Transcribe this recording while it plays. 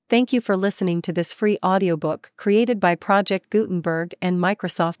Thank you for listening to this free audiobook created by Project Gutenberg and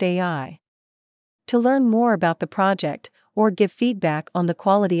Microsoft AI. To learn more about the project or give feedback on the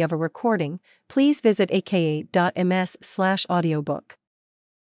quality of a recording, please visit aka.ms/audiobook.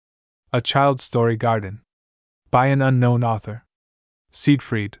 A Child's Story Garden by an unknown author.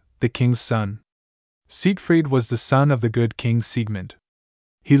 Siegfried, the king's son. Siegfried was the son of the good King Siegmund.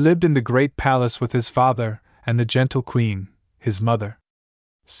 He lived in the great palace with his father and the gentle queen, his mother.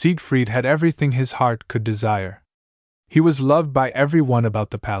 Siegfried had everything his heart could desire. He was loved by everyone about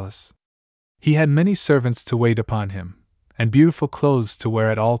the palace. He had many servants to wait upon him, and beautiful clothes to wear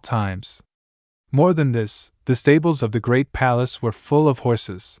at all times. More than this, the stables of the great palace were full of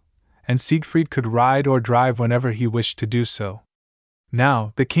horses, and Siegfried could ride or drive whenever he wished to do so.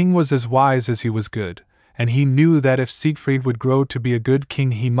 Now, the king was as wise as he was good, and he knew that if Siegfried would grow to be a good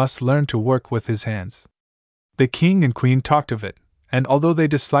king, he must learn to work with his hands. The king and queen talked of it, and although they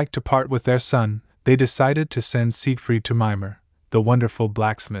disliked to part with their son, they decided to send Siegfried to Mimer, the wonderful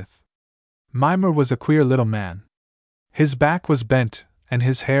blacksmith. Mimer was a queer little man. His back was bent, and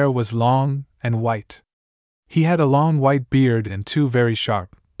his hair was long and white. He had a long white beard and two very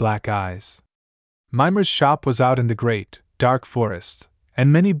sharp, black eyes. Mimer's shop was out in the great, dark forest,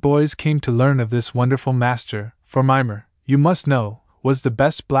 and many boys came to learn of this wonderful master, for Mimer, you must know, was the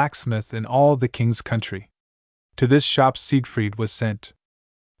best blacksmith in all the king's country. To this shop Siegfried was sent.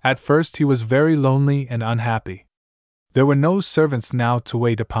 At first he was very lonely and unhappy. There were no servants now to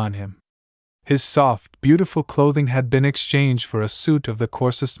wait upon him. His soft, beautiful clothing had been exchanged for a suit of the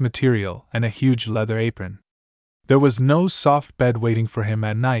coarsest material and a huge leather apron. There was no soft bed waiting for him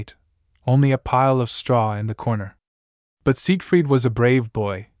at night, only a pile of straw in the corner. But Siegfried was a brave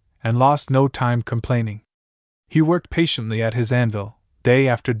boy, and lost no time complaining. He worked patiently at his anvil, day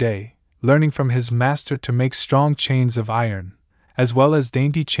after day, learning from his master to make strong chains of iron, as well as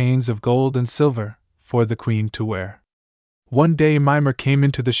dainty chains of gold and silver, for the queen to wear. One day Mimer came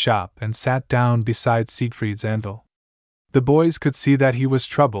into the shop and sat down beside Siegfried's anvil. The boys could see that he was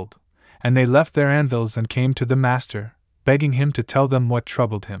troubled, and they left their anvils and came to the master, begging him to tell them what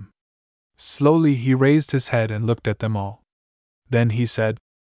troubled him. Slowly he raised his head and looked at them all. Then he said,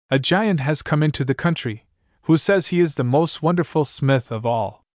 "A giant has come into the country, who says he is the most wonderful smith of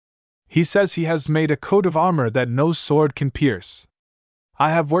all. He says he has made a coat of armor that no sword can pierce.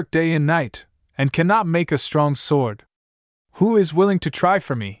 I have worked day and night, and cannot make a strong sword. Who is willing to try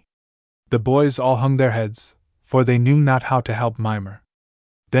for me?" The boys all hung their heads, for they knew not how to help Mimer.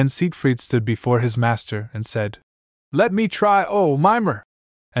 Then Siegfried stood before his master and said, "Let me try, O Mimer!"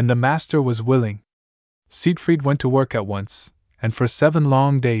 And the master was willing. Siegfried went to work at once, and for 7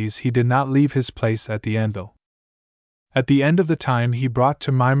 long days he did not leave his place at the anvil. At the end of the time he brought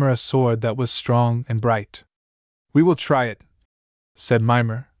to Mimer a sword that was strong and bright. "We will try it," said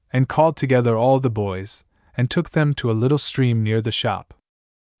Mimer, and called together all the boys, and took them to a little stream near the shop.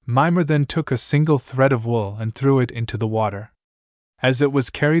 Mimer then took a single thread of wool and threw it into the water. As it was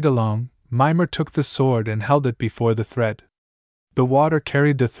carried along, Mimer took the sword and held it before the thread. The water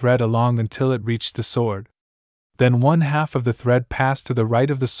carried the thread along until it reached the sword. Then one half of the thread passed to the right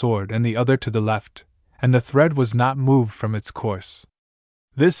of the sword and the other to the left, and the thread was not moved from its course.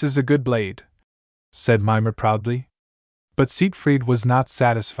 "This is a good blade," said Mimer proudly. But Siegfried was not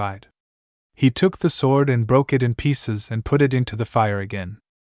satisfied. He took the sword and broke it in pieces and put it into the fire again.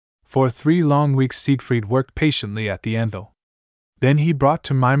 For 3 long weeks Siegfried worked patiently at the anvil. Then he brought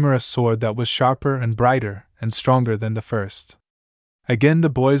to Mimer a sword that was sharper and brighter and stronger than the first. Again the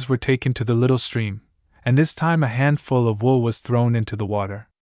boys were taken to the little stream, and this time a handful of wool was thrown into the water.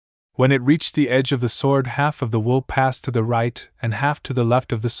 When it reached the edge of the sword, half of the wool passed to the right and half to the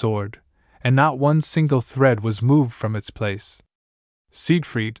left of the sword, and not one single thread was moved from its place.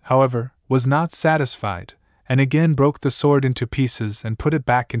 Siegfried, however, was not satisfied, and again broke the sword into pieces and put it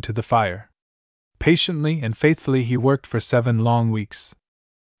back into the fire. Patiently and faithfully he worked for 7 long weeks.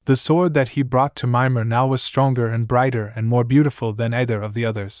 The sword that he brought to Mimer now was stronger and brighter and more beautiful than either of the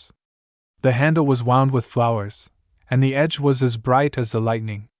others. The handle was wound with flowers, and the edge was as bright as the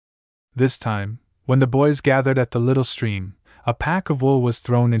lightning. This time, when the boys gathered at the little stream, a pack of wool was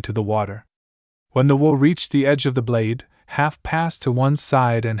thrown into the water. When the wool reached the edge of the blade, half passed to one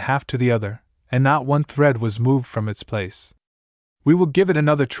side and half to the other, and not one thread was moved from its place. "We will give it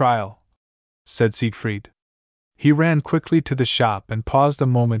another trial," said Siegfried. He ran quickly to the shop and paused a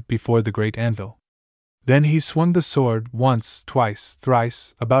moment before the great anvil. Then he swung the sword once, twice,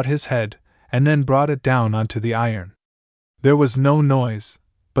 thrice about his head, and then brought it down onto the iron. There was no noise,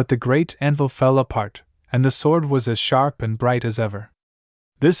 but the great anvil fell apart, and the sword was as sharp and bright as ever.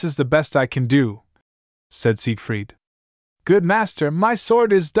 "This is the best I can do," said Siegfried. "Good master, my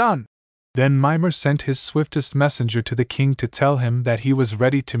sword is done!" Then Mimer sent his swiftest messenger to the king to tell him that he was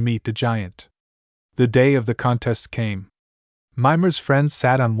ready to meet the giant. The day of the contest came. Mimer's friends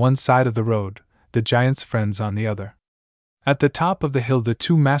sat on one side of the road, the giant's friends on the other. At the top of the hill the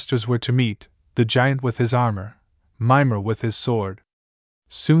two masters were to meet, the giant with his armor, Mimer with his sword.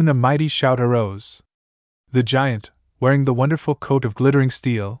 Soon a mighty shout arose. The giant, wearing the wonderful coat of glittering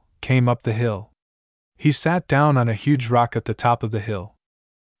steel, came up the hill. He sat down on a huge rock at the top of the hill.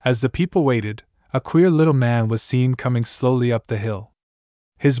 As the people waited, a queer little man was seen coming slowly up the hill.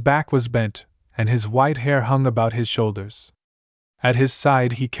 His back was bent, and his white hair hung about his shoulders. At his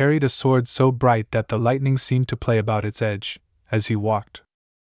side he carried a sword so bright that the lightning seemed to play about its edge, as he walked.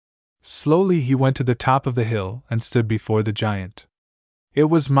 Slowly he went to the top of the hill and stood before the giant. It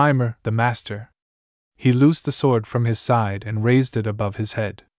was Mimer, the master. He loosed the sword from his side and raised it above his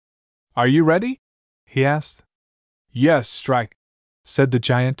head. "Are you ready?" he asked. "Yes, strike," said the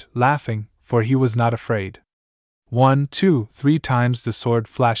giant, laughing, for he was not afraid. 1, 2, 3 times the sword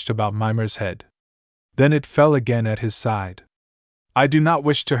flashed about Mimer's head. Then it fell again at his side. "I do not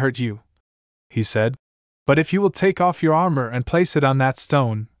wish to hurt you," he said, "but if you will take off your armor and place it on that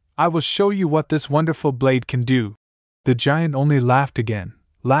stone, I will show you what this wonderful blade can do." The giant only laughed again,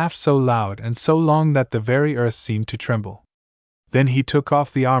 laughed so loud and so long that the very earth seemed to tremble. Then he took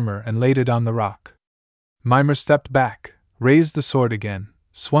off the armor and laid it on the rock. Mimer stepped back, raised the sword again,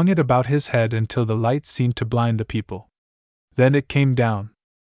 swung it about his head until the light seemed to blind the people. Then it came down.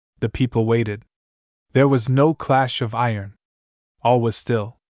 The people waited. There was no clash of iron. All was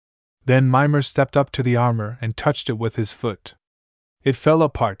still. Then Mimer stepped up to the armor and touched it with his foot. It fell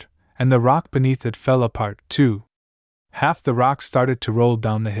apart, and the rock beneath it fell apart, too. Half the rock started to roll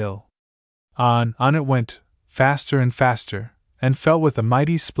down the hill. On it went, faster and faster, and fell with a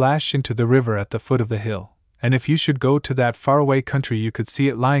mighty splash into the river at the foot of the hill, and if you should go to that faraway country you could see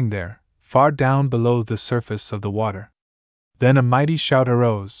it lying there, far down below the surface of the water. Then a mighty shout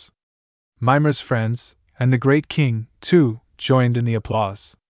arose. Mimer's friends, and the great king, too, joined in the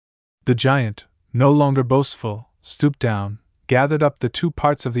applause. The giant, no longer boastful, stooped down, gathered up the 2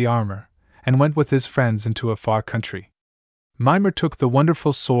 parts of the armor, and went with his friends into a far country. Mimer took the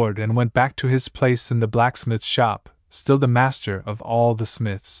wonderful sword and went back to his place in the blacksmith's shop, still the master of all the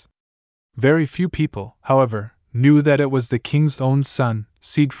smiths. Very few people, however, knew that it was the king's own son,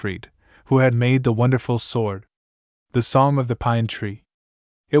 Siegfried, who had made the wonderful sword. The Song of the Pine Tree.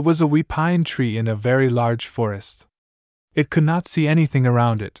 It was a wee pine tree in a very large forest. It could not see anything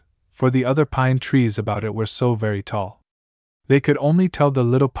around it, for the other pine trees about it were so very tall. They could only tell the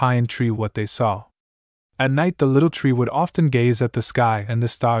little pine tree what they saw. At night the little tree would often gaze at the sky and the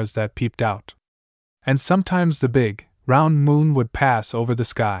stars that peeped out. And sometimes the big, round moon would pass over the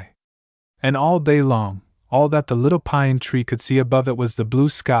sky. And all day long, all that the little pine tree could see above it was the blue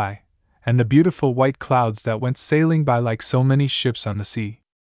sky, and the beautiful white clouds that went sailing by like so many ships on the sea.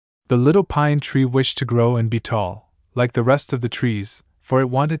 The little pine tree wished to grow and be tall, like the rest of the trees, for it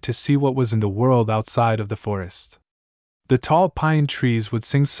wanted to see what was in the world outside of the forest. The tall pine trees would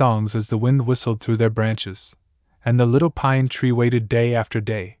sing songs as the wind whistled through their branches, and the little pine tree waited day after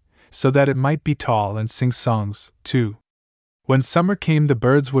day, so that it might be tall and sing songs, too. When summer came the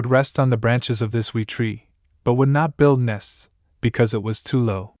birds would rest on the branches of this wee tree, but would not build nests, because it was too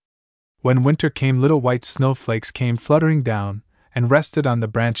low. When winter came little white snowflakes came fluttering down, and rested on the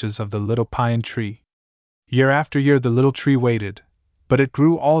branches of the little pine tree. Year after year the little tree waited, but it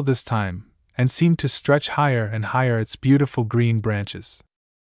grew all this time, and seemed to stretch higher and higher its beautiful green branches.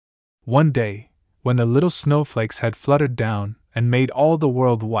 One day, when the little snowflakes had fluttered down and made all the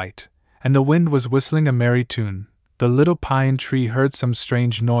world white, and the wind was whistling a merry tune, the little pine tree heard some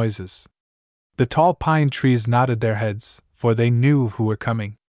strange noises. The tall pine trees nodded their heads, for they knew who were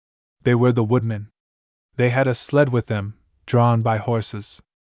coming. They were the woodmen. They had a sled with them, drawn by horses.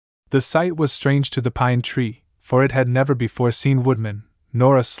 The sight was strange to the pine tree, for it had never before seen woodmen,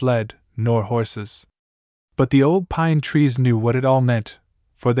 nor a sled, nor horses. But the old pine trees knew what it all meant,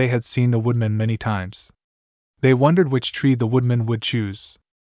 for they had seen the woodmen many times. They wondered which tree the woodmen would choose.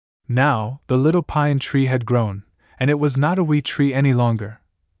 Now, the little pine tree had grown, and it was not a wee tree any longer,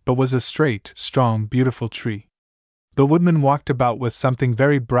 but was a straight, strong, beautiful tree. The woodmen walked about with something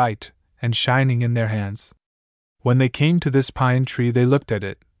very bright and shining in their hands. When they came to this pine tree they looked at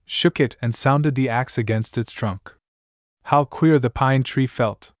it, shook it and sounded the axe against its trunk. How queer the pine tree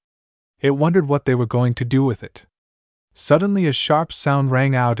felt! It wondered what they were going to do with it. Suddenly a sharp sound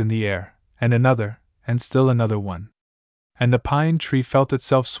rang out in the air, and another, and still another one. And the pine tree felt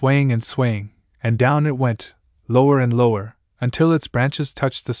itself swaying, and down it went, lower and lower, until its branches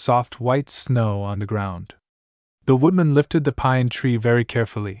touched the soft white snow on the ground. The woodman lifted the pine tree very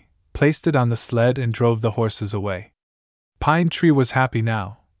carefully, placed it on the sled, and drove the horses away. Pine Tree was happy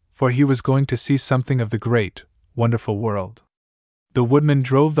now, for he was going to see something of the great, wonderful world. The woodman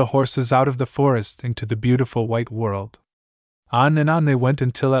drove the horses out of the forest into the beautiful white world. On and on they went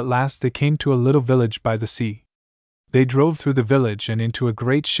until at last they came to a little village by the sea. They drove through the village and into a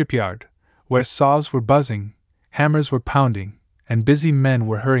great shipyard, where saws were buzzing, hammers were pounding, and busy men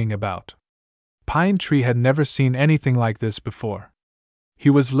were hurrying about. Pine Tree had never seen anything like this before. He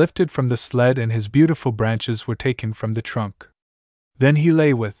was lifted from the sled and his beautiful branches were taken from the trunk. Then he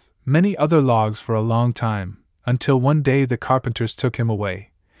lay with many other logs for a long time, until one day the carpenters took him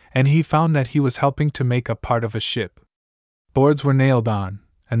away, and he found that he was helping to make a part of a ship. Boards were nailed on,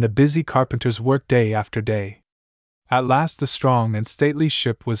 and the busy carpenters worked day after day. At last the strong and stately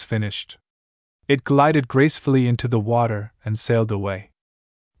ship was finished. It glided gracefully into the water and sailed away.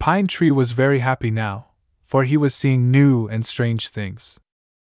 Pine Tree was very happy now, for he was seeing new and strange things.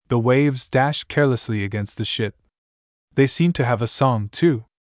 The waves dashed carelessly against the ship. They seemed to have a song, too.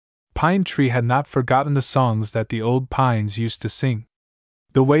 Pine Tree had not forgotten the songs that the old pines used to sing.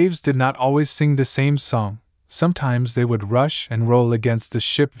 The waves did not always sing the same song. Sometimes they would rush and roll against the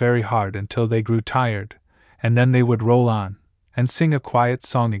ship very hard until they grew tired, and then they would roll on, and sing a quiet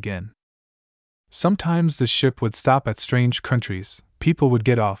song again. Sometimes the ship would stop at strange countries, people would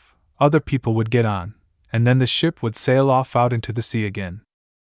get off, other people would get on, and then the ship would sail off out into the sea again.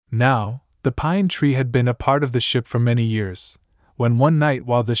 Now, the pine tree had been a part of the ship for many years, when one night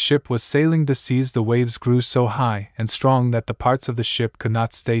while the ship was sailing the seas the waves grew so high and strong that the parts of the ship could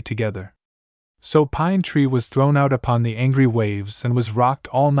not stay together. So Pine Tree was thrown out upon the angry waves and was rocked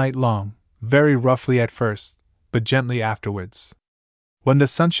all night long, very roughly at first, but gently afterwards. When the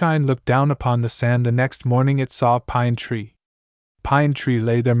sunshine looked down upon the sand the next morning it saw Pine Tree. Pine Tree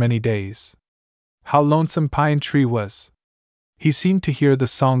lay there many days. How lonesome Pine Tree was! He seemed to hear the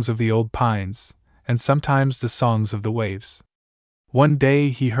songs of the old pines, and sometimes the songs of the waves. One day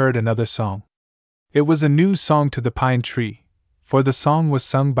he heard another song. It was a new song to the pine tree, for the song was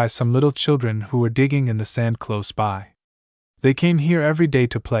sung by some little children who were digging in the sand close by. They came here every day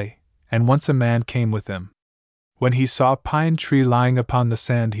to play, and once a man came with them. When he saw Pine Tree lying upon the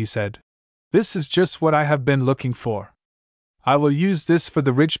sand, he said, "This is just what I have been looking for. I will use this for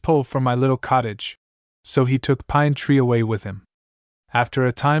the ridgepole for my little cottage." So he took Pine Tree away with him. After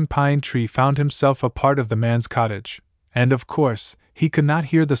a time Pine Tree found himself a part of the man's cottage, and of course, he could not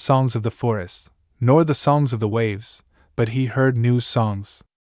hear the songs of the forest, nor the songs of the waves, but he heard new songs.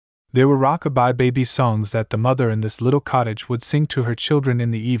 They were rock-a-bye baby songs that the mother in this little cottage would sing to her children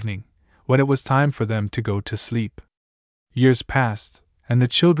in the evening, when it was time for them to go to sleep. Years passed, and the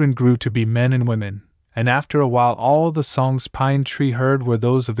children grew to be men and women, and after a while all the songs Pine Tree heard were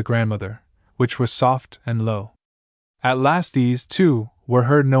those of the grandmother, which were soft and low. At last these, too, were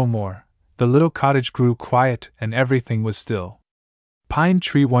heard no more. The little cottage grew quiet and everything was still. Pine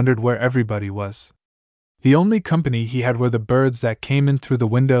Tree wondered where everybody was. The only company he had were the birds that came in through the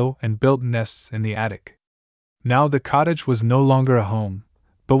window and built nests in the attic. Now the cottage was no longer a home,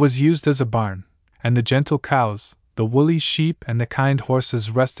 but was used as a barn, and the gentle cows, the woolly sheep and the kind horses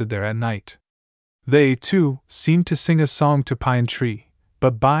rested there at night. They, too, seemed to sing a song to Pine Tree,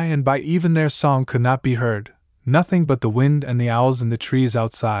 but by and by even their song could not be heard, nothing but the wind and the owls in the trees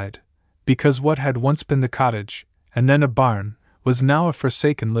outside, because what had once been the cottage, and then a barn, was now a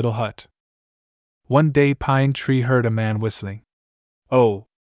forsaken little hut. One day Pine Tree heard a man whistling. Oh!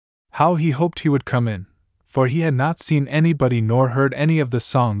 How he hoped he would come in, for he had not seen anybody nor heard any of the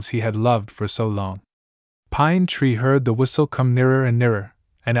songs he had loved for so long. Pine Tree heard the whistle come nearer and nearer,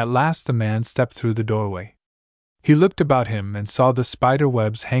 and at last the man stepped through the doorway. He looked about him and saw the spider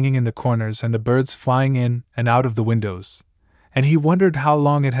webs hanging in the corners and the birds flying in and out of the windows, and he wondered how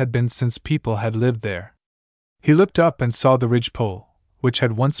long it had been since people had lived there. He looked up and saw the ridgepole, which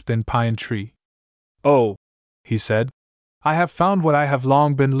had once been Pine Tree. "Oh," he said, "I have found what I have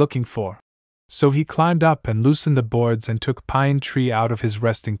long been looking for." So he climbed up and loosened the boards and took Pine Tree out of his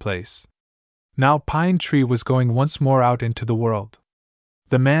resting place. Now Pine Tree was going once more out into the world.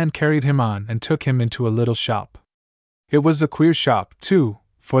 The man carried him on and took him into a little shop. It was a queer shop, too,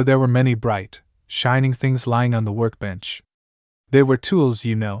 for there were many bright, shining things lying on the workbench. They were tools,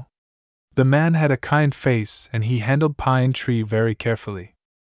 you know. The man had a kind face and he handled Pine Tree very carefully.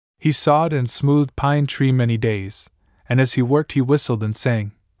 He sawed and smoothed Pine Tree many days, and as he worked he whistled and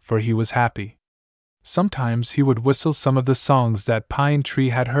sang, for he was happy. Sometimes he would whistle some of the songs that Pine Tree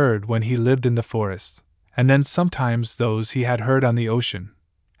had heard when he lived in the forest, and then sometimes those he had heard on the ocean,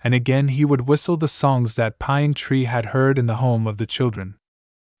 and again he would whistle the songs that Pine Tree had heard in the home of the children.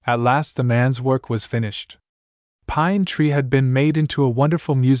 At last the man's work was finished. pine tree had been made into a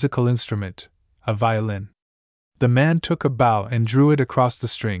wonderful musical instrument, a violin. The man took a bow and drew it across the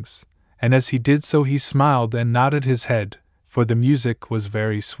strings, and as he did so he smiled and nodded his head, for the music was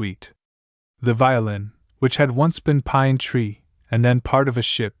very sweet. The violin, which had once been pine tree, and then part of a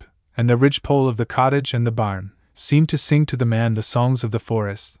ship, and the ridgepole of the cottage and the barn, seemed to sing to the man the songs of the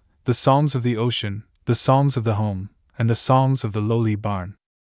forest, the songs of the ocean, the songs of the home, and the songs of the lowly barn.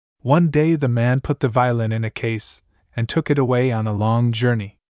 One day the man put the violin in a case, and took it away on a long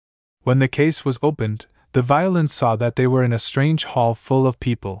journey. When the case was opened, the violin saw that they were in a strange hall full of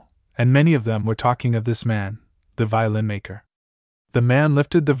people, and many of them were talking of this man, the violin maker. The man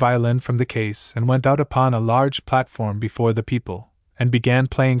lifted the violin from the case and went out upon a large platform before the people, and began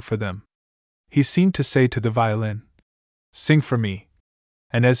playing for them. He seemed to say to the violin, "Sing for me."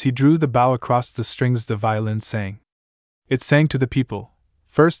 And as he drew the bow across the strings, the violin sang. It sang to the people,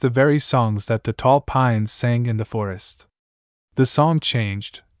 first the very songs that the tall pines sang in the forest. The song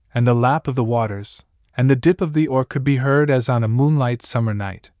changed, and the lap of the waters, and the dip of the oar could be heard as on a moonlight summer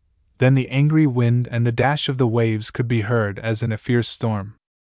night. Then the angry wind and the dash of the waves could be heard as in a fierce storm.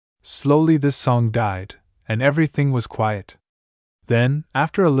 Slowly this song died, and everything was quiet. Then,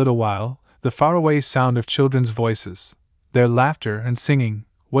 after a little while, the faraway sound of children's voices, their laughter and singing,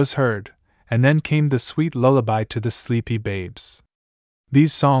 was heard, and then came the sweet lullaby to the sleepy babes.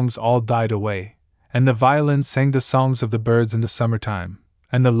 These songs all died away, and the violin sang the songs of the birds in the summertime,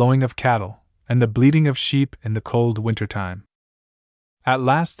 and the lowing of cattle, and the bleating of sheep in the cold winter-time. At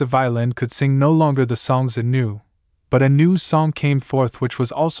last the violin could sing no longer the songs it knew, but a new song came forth which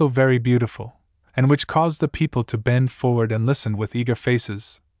was also very beautiful, and which caused the people to bend forward and listen with eager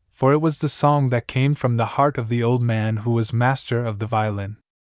faces, for it was the song that came from the heart of the old man who was master of the violin.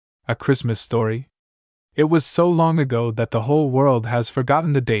 A Christmas story? It was so long ago that the whole world has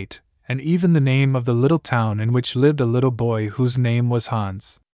forgotten the date, and even the name of the little town in which lived a little boy whose name was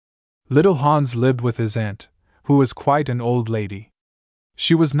Hans. Little Hans lived with his aunt, who was quite an old lady.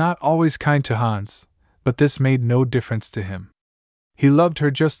 She was not always kind to Hans, but this made no difference to him. He loved her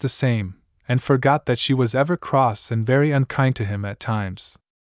just the same, and forgot that she was ever cross and very unkind to him at times.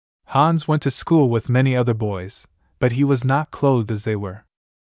 Hans went to school with many other boys, but he was not clothed as they were.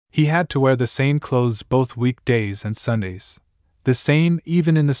 He had to wear the same clothes both weekdays and Sundays, the same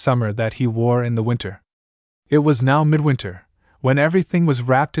even in the summer that he wore in the winter. It was now midwinter, when everything was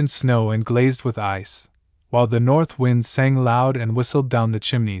wrapped in snow and glazed with ice, while the north wind sang loud and whistled down the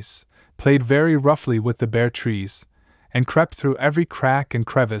chimneys, played very roughly with the bare trees, and crept through every crack and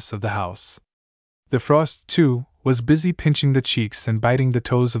crevice of the house. The frost, too, was busy pinching the cheeks and biting the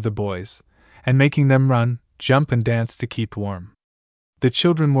toes of the boys, and making them run, jump, and dance to keep warm. The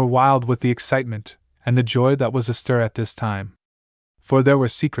children were wild with the excitement and the joy that was astir at this time, for there were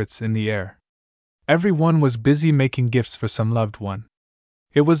secrets in the air. Every one was busy making gifts for some loved one.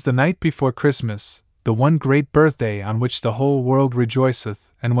 It was the night before Christmas, the one great birthday on which the whole world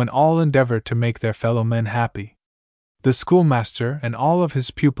rejoiceth, and when all endeavor to make their fellow men happy. The schoolmaster and all of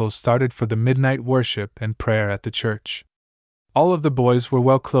his pupils started for the midnight worship and prayer at the church. All of the boys were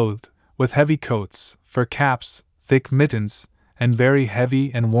well clothed, with heavy coats, fur caps, thick mittens, and very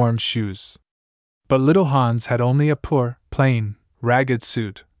heavy and warm shoes. But little Hans had only a poor, plain, ragged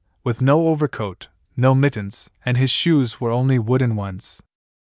suit, with no overcoat, no mittens, and his shoes were only wooden ones.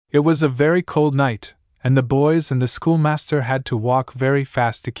 It was a very cold night, and the boys and the schoolmaster had to walk very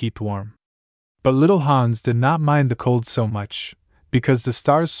fast to keep warm. But little Hans did not mind the cold so much, because the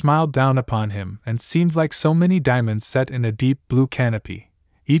stars smiled down upon him and seemed like so many diamonds set in a deep blue canopy,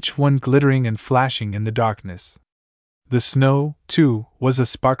 each one glittering and flashing in the darkness. The snow, too, was a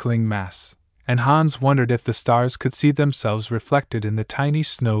sparkling mass, and Hans wondered if the stars could see themselves reflected in the tiny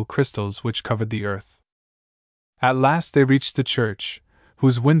snow crystals which covered the earth. At last they reached the church,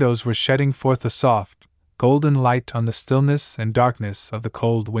 whose windows were shedding forth a soft, golden light on the stillness and darkness of the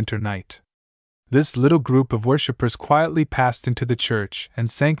cold winter night. This little group of worshippers quietly passed into the church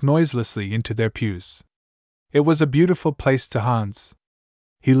and sank noiselessly into their pews. It was a beautiful place to Hans.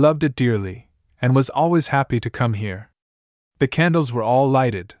 He loved it dearly, and was always happy to come here. The candles were all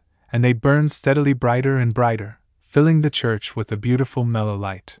lighted, and they burned steadily brighter and brighter, filling the church with a beautiful mellow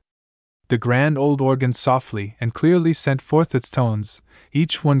light. The grand old organ softly and clearly sent forth its tones,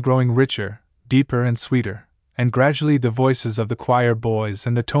 each one growing richer, deeper, and sweeter, and gradually the voices of the choir boys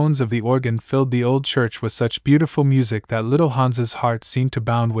and the tones of the organ filled the old church with such beautiful music that little Hans's heart seemed to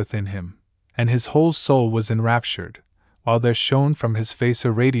bound within him, and his whole soul was enraptured, while there shone from his face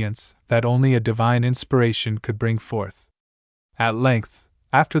a radiance that only a divine inspiration could bring forth. At length,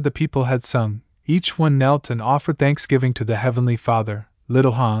 after the people had sung, each one knelt and offered thanksgiving to the Heavenly Father,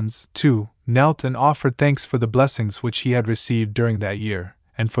 Little Hans, too, knelt and offered thanks for the blessings which he had received during that year,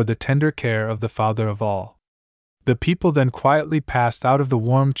 and for the tender care of the Father of all. The people then quietly passed out of the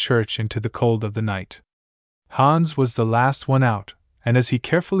warm church into the cold of the night. Hans was the last one out, and as he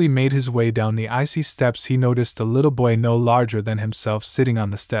carefully made his way down the icy steps he noticed a little boy no larger than himself sitting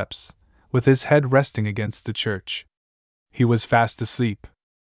on the steps, with his head resting against the church. He was fast asleep.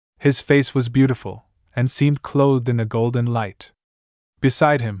 His face was beautiful, and seemed clothed in a golden light.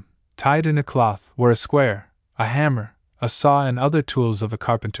 Beside him, tied in a cloth, were a square, a hammer, a saw and other tools of a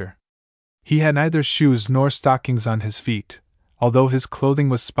carpenter. He had neither shoes nor stockings on his feet, although his clothing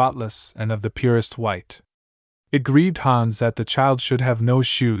was spotless and of the purest white. It grieved Hans that the child should have no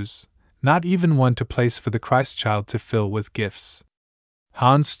shoes, not even one to place for the Christ child to fill with gifts.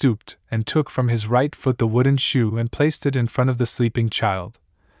 Hans stooped and took from his right foot the wooden shoe and placed it in front of the sleeping child,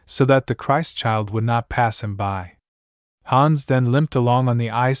 so that the Christ child would not pass him by. Hans then limped along on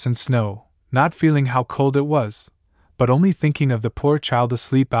the ice and snow, not feeling how cold it was, but only thinking of the poor child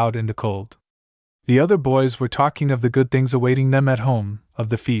asleep out in the cold. The other boys were talking of the good things awaiting them at home, of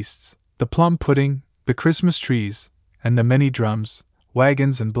the feasts, the plum pudding, the Christmas trees, and the many drums,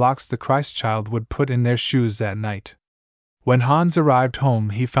 wagons and blocks the Christ child would put in their shoes that night. When Hans arrived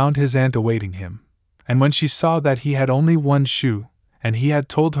home he found his aunt awaiting him, and when she saw that he had only one shoe, and he had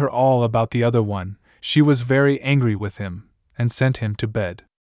told her all about the other one, she was very angry with him, and sent him to bed.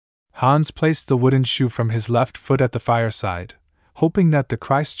 Hans placed the wooden shoe from his left foot at the fireside, hoping that the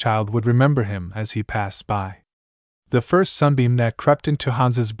Christ child would remember him as he passed by. The first sunbeam that crept into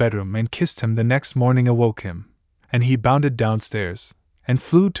Hans's bedroom and kissed him the next morning awoke him, and he bounded downstairs, and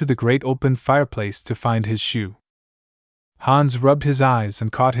flew to the great open fireplace to find his shoe. Hans rubbed his eyes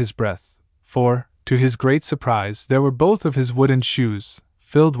and caught his breath, for, to his great surprise, there were both of his wooden shoes,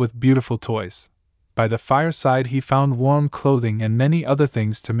 filled with beautiful toys. By the fireside he found warm clothing and many other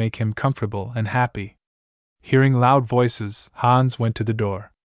things to make him comfortable and happy. Hearing loud voices, Hans went to the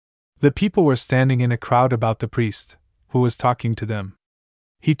door. The people were standing in a crowd about the priest, who was talking to them.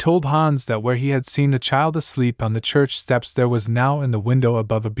 He told Hans that where he had seen the child asleep on the church steps there was now in the window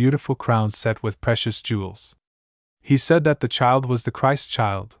above a beautiful crown set with precious jewels. He said that the child was the Christ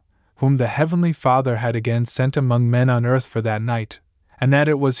child, whom the Heavenly Father had again sent among men on earth for that night, and that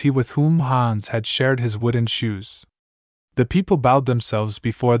it was he with whom Hans had shared his wooden shoes. The people bowed themselves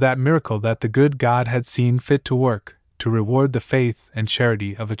before that miracle that the good God had seen fit to work, to reward the faith and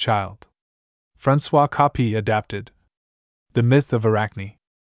charity of a child. François Coppée adapted. The Myth of Arachne.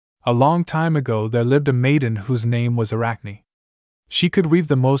 A long time ago there lived a maiden whose name was Arachne. She could weave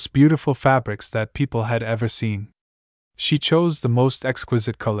the most beautiful fabrics that people had ever seen. She chose the most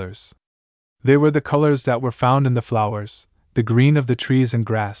exquisite colors. They were the colors that were found in the flowers, the green of the trees and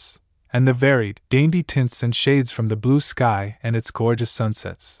grass, and the varied, dainty tints and shades from the blue sky and its gorgeous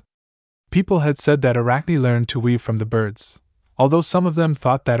sunsets. People had said that Arachne learned to weave from the birds, although some of them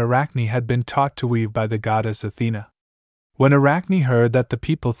thought that Arachne had been taught to weave by the goddess Athena. When Arachne heard that the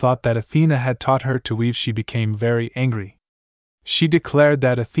people thought that Athena had taught her to weave, she became very angry. She declared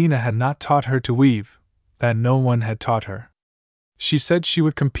that Athena had not taught her to weave, that no one had taught her. She said she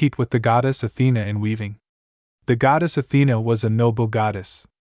would compete with the goddess Athena in weaving. The goddess Athena was a noble goddess.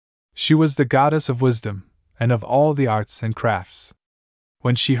 She was the goddess of wisdom, and of all the arts and crafts.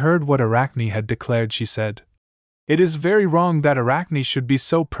 When she heard what Arachne had declared, she said, "It is very wrong that Arachne should be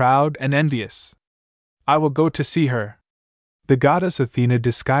so proud and envious. I will go to see her." The goddess Athena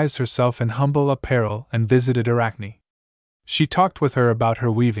disguised herself in humble apparel and visited Arachne. She talked with her about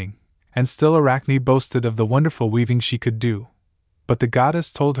her weaving, and still Arachne boasted of the wonderful weaving she could do. But the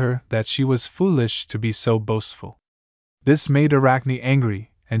goddess told her that she was foolish to be so boastful. This made Arachne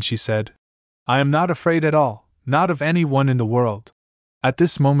angry, and she said, "I am not afraid at all, not of any one in the world." At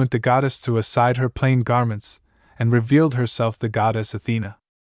this moment the goddess threw aside her plain garments, and revealed herself the goddess Athena.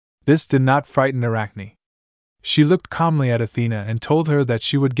 This did not frighten Arachne. She looked calmly at Athena and told her that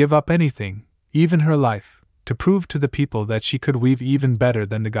she would give up anything, even her life, to prove to the people that she could weave even better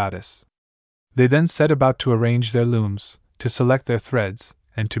than the goddess. They then set about to arrange their looms, to select their threads,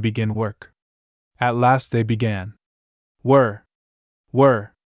 and to begin work. At last they began. Whir!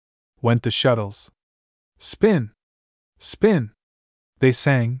 Whir! Went the shuttles. Spin! Spin! They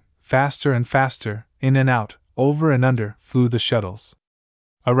sang, faster and faster, in and out, over and under, flew the shuttles.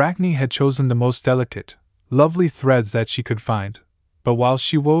 Arachne had chosen the most delicate, lovely threads that she could find, but while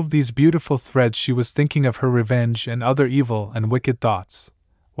she wove these beautiful threads she was thinking of her revenge and other evil and wicked thoughts,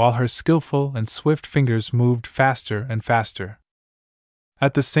 while her skillful and swift fingers moved faster and faster.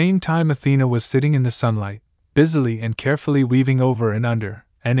 At the same time Athena was sitting in the sunlight, busily and carefully weaving over and under,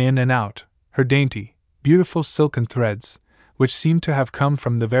 and in and out, her dainty, beautiful silken threads, which seemed to have come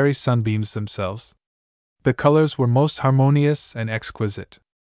from the very sunbeams themselves. The colors were most harmonious and exquisite.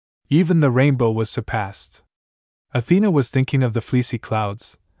 Even the rainbow was surpassed. Athena was thinking of the fleecy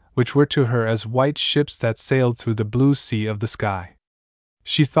clouds, which were to her as white ships that sailed through the blue sea of the sky.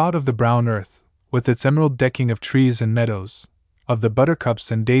 She thought of the brown earth, with its emerald decking of trees and meadows, of the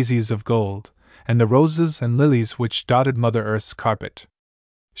buttercups and daisies of gold, and the roses and lilies which dotted Mother Earth's carpet.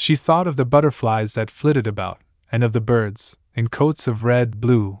 She thought of the butterflies that flitted about, and of the birds, in coats of red,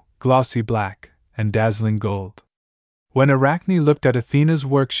 blue, glossy black, and dazzling gold. When Arachne looked at Athena's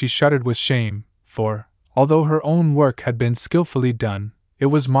work, she shuddered with shame, for, although her own work had been skillfully done, it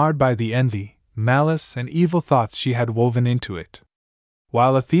was marred by the envy, malice, and evil thoughts she had woven into it.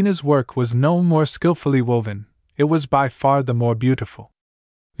 While Athena's work was no more skillfully woven, it was by far the more beautiful.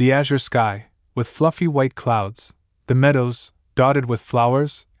 The azure sky, with fluffy white clouds, the meadows, dotted with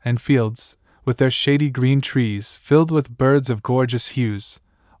flowers, and fields, with their shady green trees filled with birds of gorgeous hues,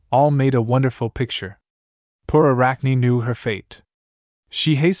 all made a wonderful picture. Poor Arachne knew her fate.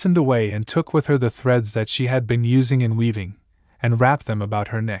 She hastened away and took with her the threads that she had been using in weaving, and wrapped them about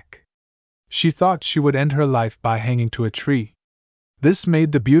her neck. She thought she would end her life by hanging to a tree. This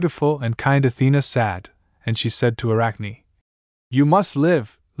made the beautiful and kind Athena sad, and she said to Arachne, "You must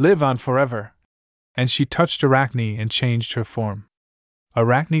live on forever." And she touched Arachne and changed her form.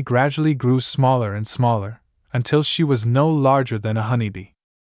 Arachne gradually grew smaller and smaller, until she was no larger than a honeybee.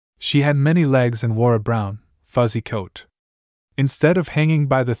 She had many legs and wore a brown, fuzzy coat. Instead of hanging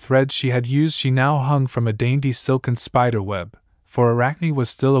by the threads she had used, she now hung from a dainty silken spider web, for Arachne was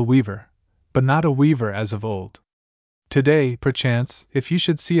still a weaver, but not a weaver as of old. Today, perchance, if you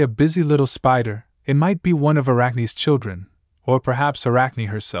should see a busy little spider, it might be one of Arachne's children, or perhaps Arachne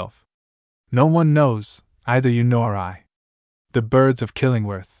herself. No one knows, either you nor I. The birds of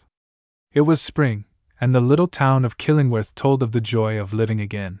Killingworth. It was spring, and the little town of Killingworth told of the joy of living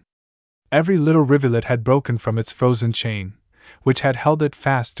again. Every little rivulet had broken from its frozen chain, which had held it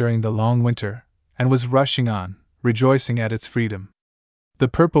fast during the long winter, and was rushing on, rejoicing at its freedom. The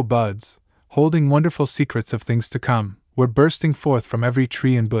purple buds, holding wonderful secrets of things to come, were bursting forth from every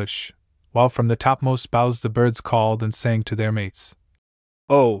tree and bush, while from the topmost boughs the birds called and sang to their mates.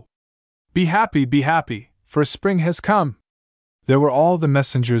 "Oh! Be happy, for spring has come!" There were all the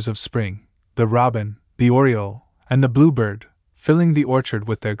messengers of spring, the robin, the oriole, and the bluebird, filling the orchard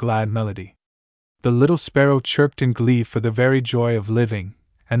with their glad melody. The little sparrow chirped in glee for the very joy of living,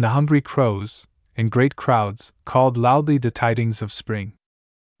 and the hungry crows, in great crowds, called loudly the tidings of spring.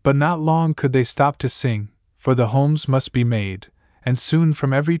 But not long could they stop to sing, for the homes must be made, and soon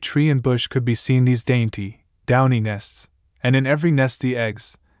from every tree and bush could be seen these dainty, downy nests, and in every nest the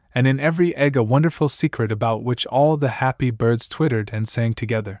eggs, and in every egg a wonderful secret about which all the happy birds twittered and sang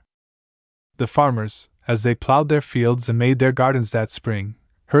together. The farmers, as they plowed their fields and made their gardens that spring,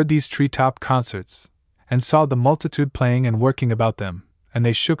 heard these treetop concerts, and saw the multitude playing and working about them, and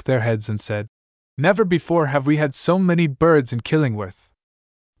they shook their heads and said, "Never before have we had so many birds in Killingworth.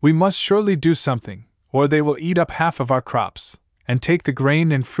 We must surely do something, or they will eat up half of our crops, and take the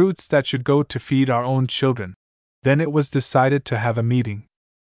grain and fruits that should go to feed our own children." Then it was decided to have a meeting.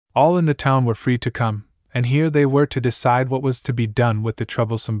 All in the town were free to come, and here they were to decide what was to be done with the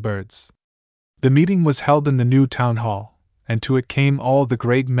troublesome birds. The meeting was held in the new town hall, and to it came all the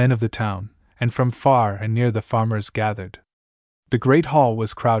great men of the town, and from far and near the farmers gathered. The great hall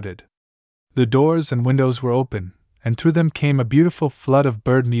was crowded. The doors and windows were open, and through them came a beautiful flood of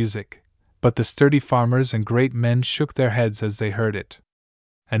bird music, but the sturdy farmers and great men shook their heads as they heard it.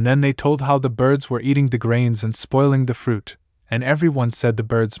 And then they told how the birds were eating the grains and spoiling the fruit, and everyone said the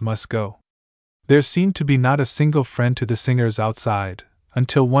birds must go. There seemed to be not a single friend to the singers outside,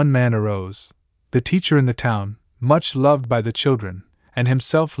 until one man arose, the teacher in the town, much loved by the children, and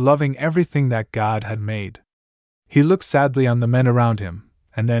himself loving everything that God had made. He looked sadly on the men around him,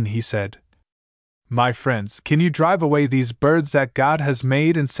 and then he said, "My friends, can you drive away these birds that God has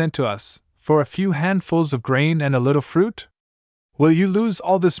made and sent to us, for a few handfuls of grain and a little fruit? Will you lose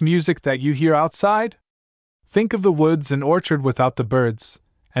all this music that you hear outside? Think of the woods and orchard without the birds,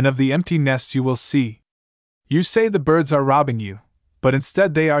 and of the empty nests you will see. You say the birds are robbing you, but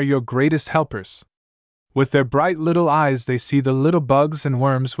instead they are your greatest helpers. With their bright little eyes they see the little bugs and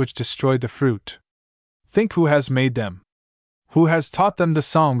worms which destroy the fruit. Think who has made them, who has taught them the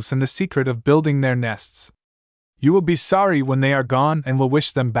songs and the secret of building their nests. You will be sorry when they are gone and will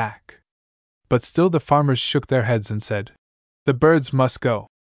wish them back." But still the farmers shook their heads and said, "The birds must go."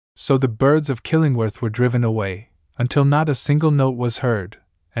 So the birds of Killingworth were driven away, until not a single note was heard,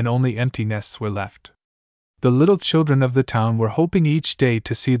 and only empty nests were left. The little children of the town were hoping each day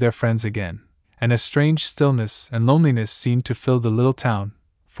to see their friends again, and a strange stillness and loneliness seemed to fill the little town,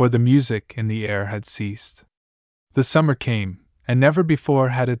 for the music in the air had ceased. The summer came, and never before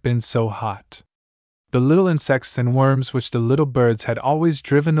had it been so hot. The little insects and worms which the little birds had always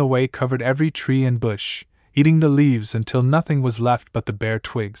driven away covered every tree and bush, eating the leaves until nothing was left but the bare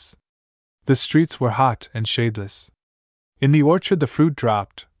twigs. The streets were hot and shadeless. In the orchard the fruit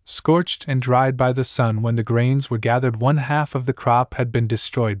dropped, scorched and dried by the sun. When the grains were gathered, one half of the crop had been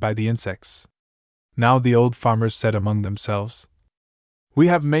destroyed by the insects. Now the old farmers said among themselves, "We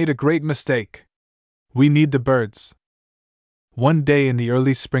have made a great mistake. We need the birds." One day in the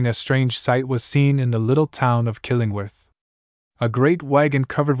early spring a strange sight was seen in the little town of Killingworth. A great wagon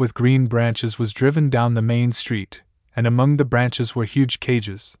covered with green branches was driven down the main street, and among the branches were huge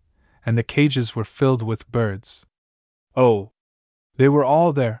cages, and the cages were filled with birds. Oh! They were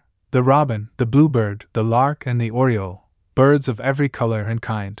all there, the robin, the bluebird, the lark, and the oriole, birds of every color and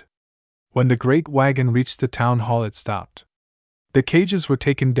kind. When the great wagon reached the town hall it stopped. The cages were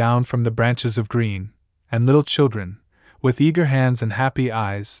taken down from the branches of green, and little children, with eager hands and happy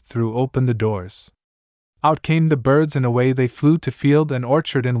eyes, threw open the doors. Out came the birds and away they flew to field and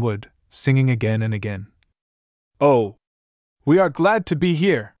orchard and wood, singing again and again. "Oh! We are glad to be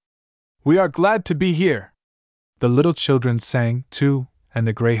here! We are glad to be here!" The little children sang, too, and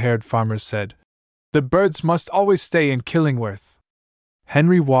the gray-haired farmers said, "The birds must always stay in Killingworth."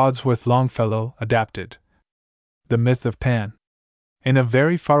 Henry Wadsworth Longfellow adapted The Myth of Pan. In a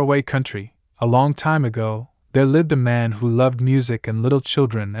very far-away country, a long time ago, there lived a man who loved music and little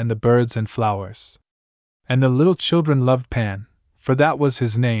children and the birds and flowers. And the little children loved Pan, for that was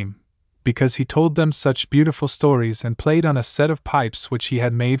his name, because he told them such beautiful stories and played on a set of pipes which he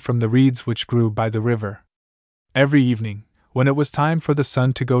had made from the reeds which grew by the river. Every evening, when it was time for the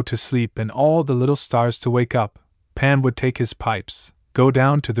sun to go to sleep and all the little stars to wake up, Pan would take his pipes, go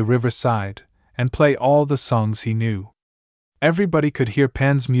down to the river side, and play all the songs he knew. Everybody could hear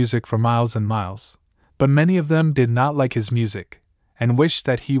Pan's music for miles and miles, but many of them did not like his music, and wished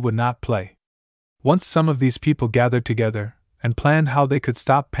that he would not play. Once some of these people gathered together, and planned how they could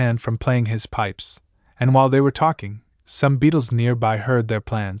stop Pan from playing his pipes, and while they were talking, some beetles nearby heard their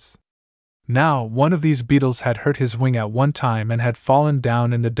plans. Now, one of these beetles had hurt his wing at one time and had fallen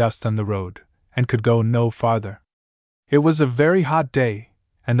down in the dust on the road, and could go no farther. It was a very hot day,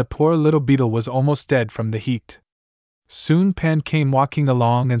 and the poor little beetle was almost dead from the heat. Soon Pan came walking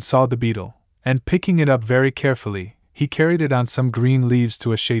along and saw the beetle, and picking it up very carefully, he carried it on some green leaves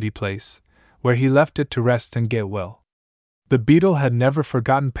to a shady place, where he left it to rest and get well. The beetle had never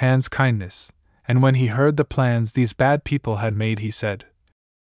forgotten Pan's kindness, and when he heard the plans these bad people had made, he said,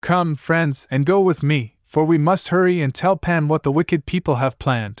 "Come, friends, and go with me, for we must hurry and tell Pan what the wicked people have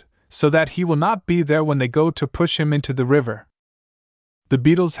planned, so that he will not be there when they go to push him into the river." The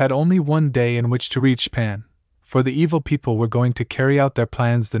beetles had only one day in which to reach Pan, for the evil people were going to carry out their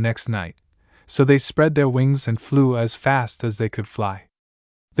plans the next night, so they spread their wings and flew as fast as they could fly.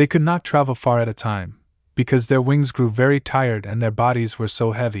 They could not travel far at a time, because their wings grew very tired and their bodies were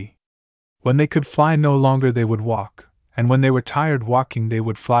so heavy. When they could fly no longer they would walk, and when they were tired walking they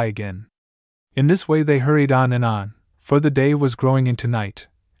would fly again. In this way they hurried on, for the day was growing into night,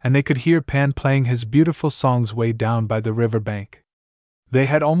 and they could hear Pan playing his beautiful songs way down by the river bank. They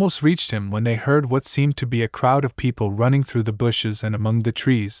had almost reached him when they heard what seemed to be a crowd of people running through the bushes and among the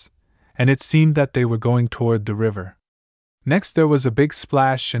trees, and it seemed that they were going toward the river. Next there was a big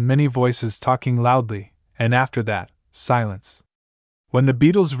splash and many voices talking loudly, and after that, silence. When the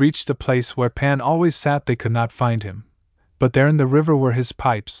beetles reached the place where Pan always sat they could not find him, but there in the river were his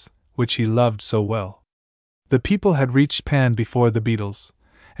pipes, which he loved so well. The people had reached Pan before the beetles,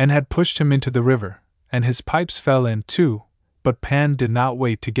 and had pushed him into the river, and his pipes fell in too, but Pan did not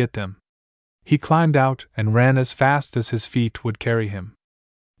wait to get them. He climbed out and ran as fast as his feet would carry him.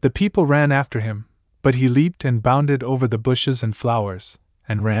 The people ran after him, but he leaped and bounded over the bushes and flowers,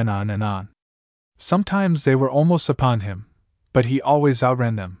 and ran on and on. Sometimes they were almost upon him, but he always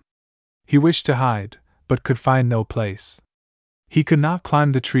outran them. He wished to hide, but could find no place. He could not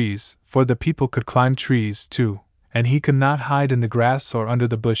climb the trees, for the people could climb trees too, and he could not hide in the grass or under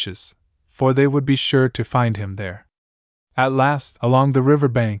the bushes, for they would be sure to find him there. At last, along the river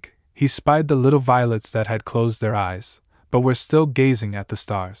bank, he spied the little violets that had closed their eyes, but were still gazing at the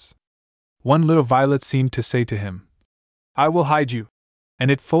stars. One little violet seemed to say to him, "I will hide you,"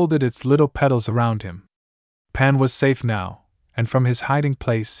 and it folded its little petals around him. Pan was safe now, and from his hiding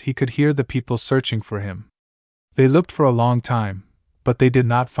place he could hear the people searching for him. They looked for a long time, but they did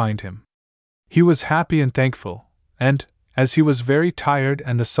not find him. He was happy and thankful, and, as he was very tired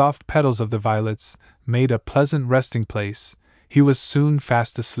and the soft petals of the violets made a pleasant resting place, he was soon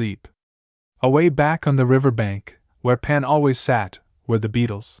fast asleep. Away back on the river bank, where Pan always sat, were the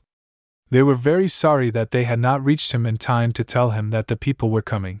beetles. They were very sorry that they had not reached him in time to tell him that the people were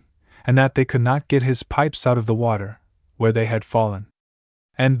coming, and that they could not get his pipes out of the water, where they had fallen.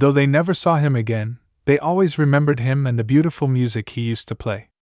 And though they never saw him again, they always remembered him and the beautiful music he used to play.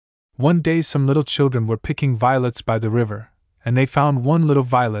 One day some little children were picking violets by the river, and they found one little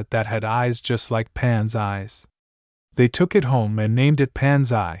violet that had eyes just like Pan's eyes. They took it home and named it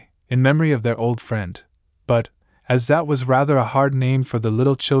Pan's Eye, in memory of their old friend, but, as that was rather a hard name for the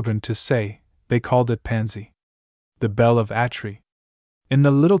little children to say, they called it Pansy. The Bell of Atri. In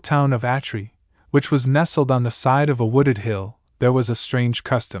the little town of Atri, which was nestled on the side of a wooded hill, there was a strange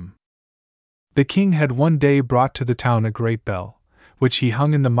custom. The king had one day brought to the town a great bell, which he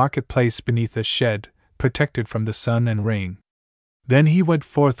hung in the marketplace beneath a shed, protected from the sun and rain. Then he went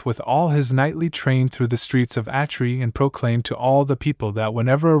forth with all his knightly train through the streets of Atri and proclaimed to all the people that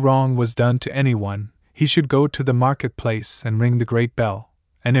whenever a wrong was done to anyone, he should go to the marketplace and ring the great bell,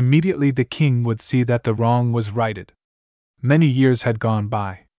 and immediately the king would see that the wrong was righted. Many years had gone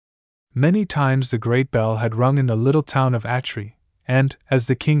by. Many times the great bell had rung in the little town of Atri, and, as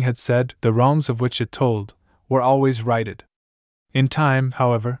the king had said, the wrongs of which it told were always righted. In time,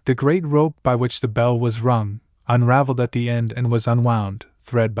 however, the great rope by which the bell was rung unraveled at the end and was unwound,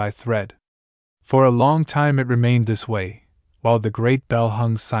 thread by thread. For a long time it remained this way, while the great bell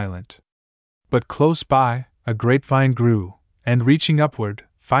hung silent. But close by, a grapevine grew, and reaching upward,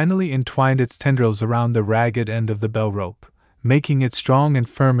 finally entwined its tendrils around the ragged end of the bell rope, making it strong and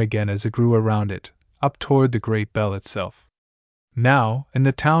firm again as it grew around it, up toward the great bell itself. Now, in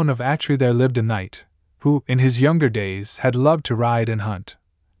the town of Atri there lived a knight, who, in his younger days, had loved to ride and hunt,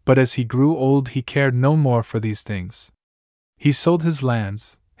 but as he grew old he cared no more for these things. He sold his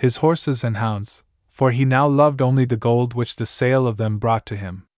lands, his horses and hounds, for he now loved only the gold which the sale of them brought to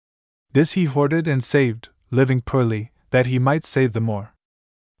him. This he hoarded and saved, living poorly, that he might save the more.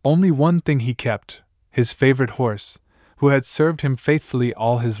 Only one thing he kept, his favorite horse, who had served him faithfully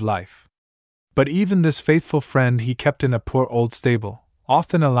all his life. But even this faithful friend he kept in a poor old stable,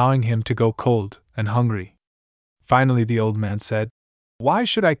 often allowing him to go cold and hungry. Finally the old man said, "Why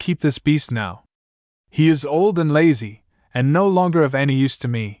should I keep this beast now? He is old and lazy, and no longer of any use to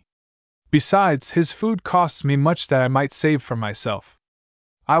me. Besides, his food costs me much that I might save for myself.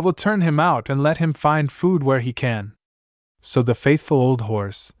 I will turn him out and let him find food where he can." So the faithful old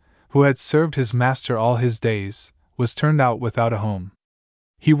horse, who had served his master all his days, was turned out without a home.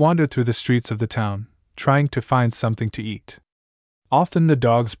 He wandered through the streets of the town, trying to find something to eat. Often the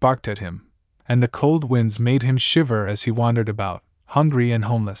dogs barked at him, and the cold winds made him shiver as he wandered about, hungry and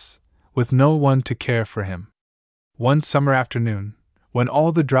homeless, with no one to care for him. One summer afternoon, when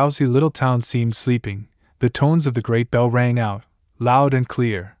all the drowsy little town seemed sleeping, the tones of the great bell rang out, loud and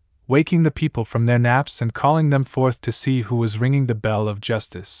clear, waking the people from their naps and calling them forth to see who was ringing the bell of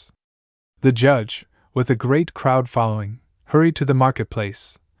justice. The judge, with a great crowd following, hurried to the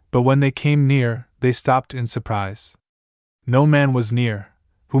marketplace, but when they came near, they stopped in surprise. No man was near,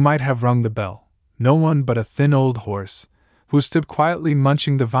 who might have rung the bell, no one but a thin old horse, who stood quietly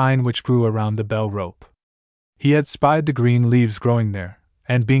munching the vine which grew around the bell rope. He had spied the green leaves growing there,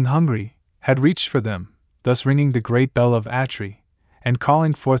 and being hungry, had reached for them, thus ringing the great bell of Atri, and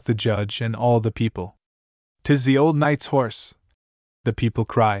calling forth the judge and all the people. "'Tis the old knight's horse!" the people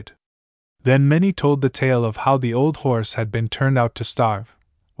cried. Then many told the tale of how the old horse had been turned out to starve,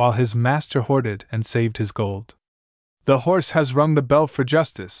 while his master hoarded and saved his gold. "The horse has rung the bell for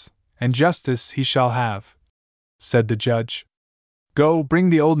justice, and justice he shall have," said the judge. "Go, bring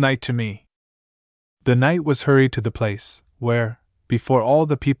the old knight to me." The knight was hurried to the place, where, before all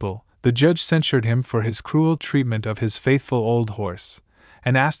the people, the judge censured him for his cruel treatment of his faithful old horse,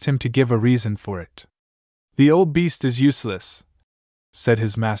 and asked him to give a reason for it. "The old beast is useless," said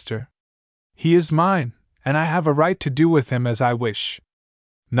his master. "He is mine, and I have a right to do with him as I wish."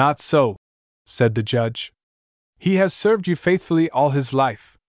 "Not so," said the judge. "He has served you faithfully all his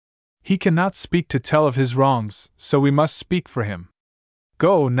life. He cannot speak to tell of his wrongs, so we must speak for him.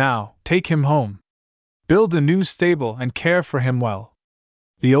 Go now, take him home. Build a new stable and care for him well."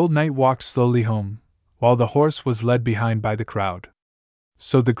 The old knight walked slowly home, while the horse was led behind by the crowd.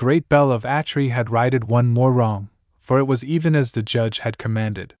 So the great bell of Atri had righted one more wrong, for it was even as the judge had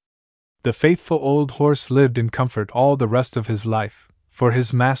commanded. The faithful old horse lived in comfort all the rest of his life, for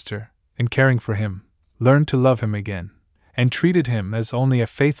his master, in caring for him, learned to love him again, and treated him as only a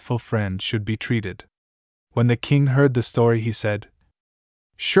faithful friend should be treated. When the king heard the story, he said,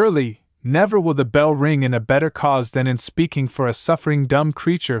 "Surely, never will the bell ring in a better cause than in speaking for a suffering dumb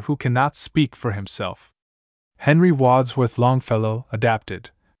creature who cannot speak for himself." Henry Wadsworth Longfellow,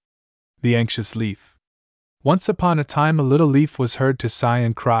 adapted. The anxious leaf. Once upon a time a little leaf was heard to sigh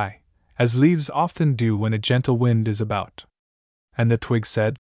and cry, as leaves often do when a gentle wind is about. And the twig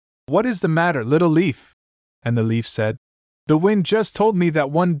said, "What is the matter, little leaf?" And the leaf said, "The wind just told me that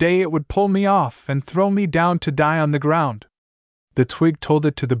one day it would pull me off and throw me down to die on the ground." The twig told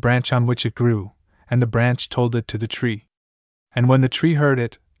it to the branch on which it grew, and the branch told it to the tree. And when the tree heard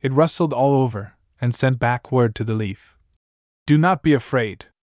it, it rustled all over, and sent back word to the leaf. "Do not be afraid.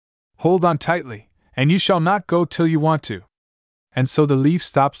 Hold on tightly, and you shall not go till you want to." And so the leaf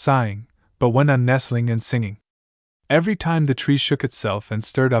stopped sighing, but went on nestling and singing. Every time the tree shook itself and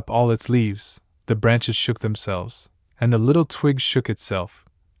stirred up all its leaves, the branches shook themselves, and the little twig shook itself,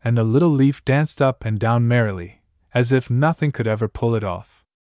 and the little leaf danced up and down merrily, as if nothing could ever pull it off.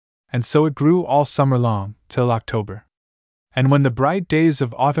 And so it grew all summer long, till October. And when the bright days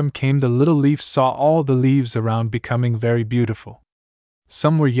of autumn came, the little leaf saw all the leaves around becoming very beautiful.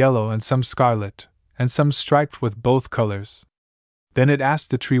 Some were yellow and some scarlet, and some striped with both colors. Then it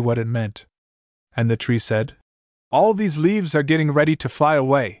asked the tree what it meant. And the tree said, "All these leaves are getting ready to fly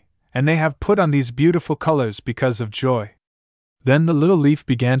away, and they have put on these beautiful colors because of joy." Then the little leaf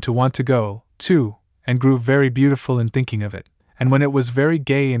began to want to go, too, and grew very beautiful in thinking of it. And when it was very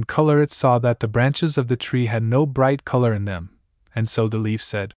gay in color, it saw that the branches of the tree had no bright color in them, and so the leaf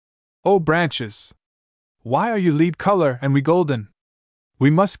said, "O branches! Why are you lead color and we golden? We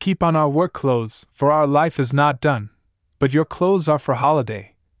must keep on our work clothes, for our life is not done, but your clothes are for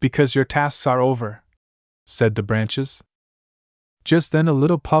holiday, because your tasks are over," said the branches. Just then a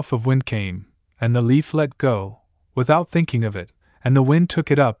little puff of wind came, and the leaf let go, without thinking of it, and the wind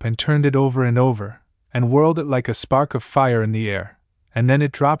took it up and turned it over and over, and whirled it like a spark of fire in the air, and then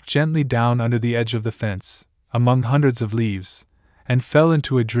it dropped gently down under the edge of the fence, among hundreds of leaves, and fell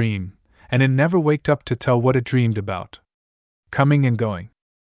into a dream, and it never waked up to tell what it dreamed about. Coming and going.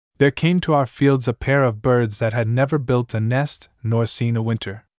 There came to our fields a pair of birds that had never built a nest nor seen a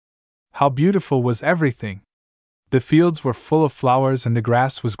winter. How beautiful was everything! The fields were full of flowers and the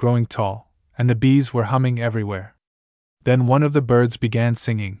grass was growing tall, and the bees were humming everywhere. Then one of the birds began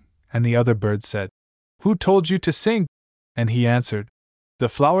singing, and the other bird said, "Who told you to sing?" And he answered, "The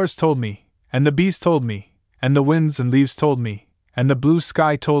flowers told me, and the bees told me, and the winds and leaves told me, and the blue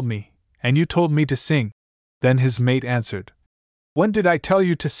sky told me, and you told me to sing." Then his mate answered, "When did I tell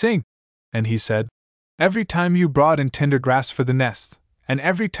you to sing?" And he said, "Every time you brought in tender grass for the nest, and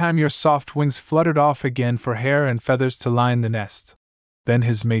every time your soft wings fluttered off again for hair and feathers to line the nest." Then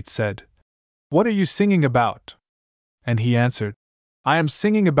his mate said, "What are you singing about?" And he answered, "I am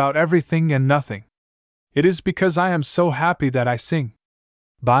singing about everything and nothing. It is because I am so happy that I sing."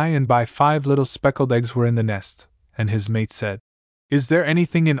 By and by 5 little speckled eggs were in the nest, and his mate said, "Is there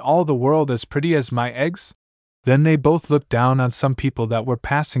anything in all the world as pretty as my eggs?" Then they both looked down on some people that were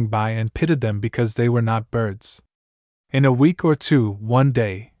passing by and pitied them because they were not birds. In a week or two, one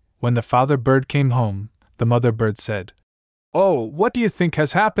day, when the father bird came home, the mother bird said, "Oh, what do you think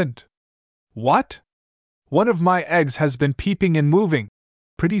has happened?" "What?" "One of my eggs has been peeping and moving."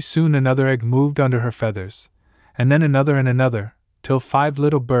 Pretty soon another egg moved under her feathers, and then another, till 5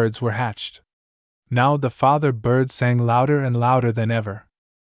 little birds were hatched. Now the father bird sang louder and louder than ever.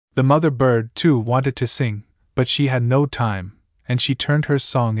 The mother bird, too, wanted to sing, but she had no time, and she turned her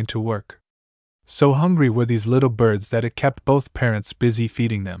song into work. So hungry were these little birds that it kept both parents busy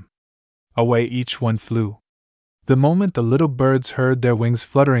feeding them. Away each one flew. The moment the little birds heard their wings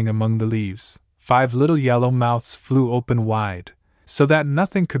fluttering among the leaves, 5 little yellow mouths flew open wide, so that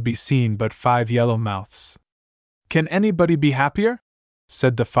nothing could be seen but 5 yellow mouths. "Can anybody be happier?"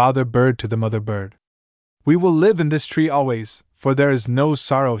 said the father bird to the mother bird. "We will live in this tree always, for there is no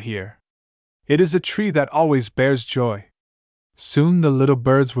sorrow here. It is a tree that always bears joy." Soon the little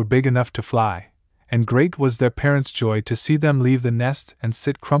birds were big enough to fly, and great was their parents' joy to see them leave the nest and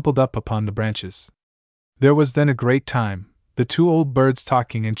sit crumpled up upon the branches. There was then a great time, the 2 old birds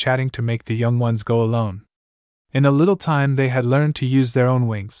talking and chatting to make the young ones go alone. In a little time they had learned to use their own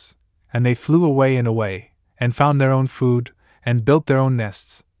wings, and they flew away and away, and found their own food, and built their own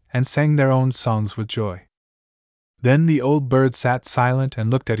nests, and sang their own songs with joy. Then the old birds sat silent and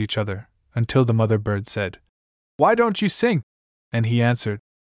looked at each other, until the mother bird said, "Why don't you sing?" And he answered,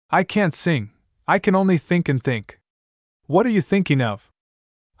 "I can't sing, I can only think and think." "What are you thinking of?"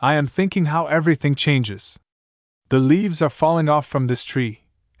 "I am thinking how everything changes. The leaves are falling off from this tree,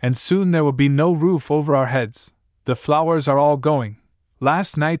 and soon there will be no roof over our heads. The flowers are all going.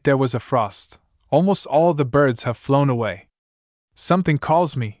 Last night there was a frost. Almost all the birds have flown away. Something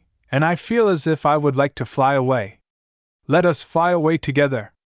calls me, and I feel as if I would like to fly away. Let us fly away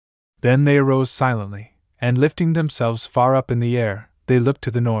together." Then they arose silently, and lifting themselves far up in the air, they looked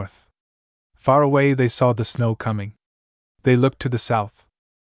to the north. Far away they saw the snow coming. They looked to the south.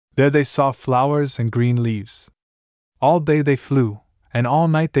 There they saw flowers and green leaves. All day they flew, and all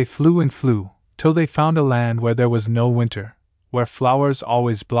night they flew and flew, till they found a land where there was no winter, where flowers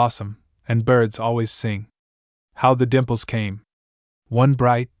always blossom, and birds always sing. How the dimples came! One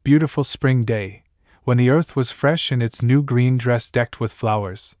bright, beautiful spring day, when the earth was fresh in its new green dress decked with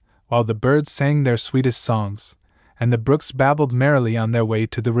flowers, while the birds sang their sweetest songs, and the brooks babbled merrily on their way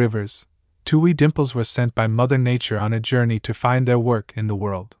to the rivers, two wee dimples were sent by Mother Nature on a journey to find their work in the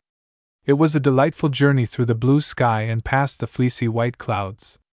world. It was a delightful journey through the blue sky and past the fleecy white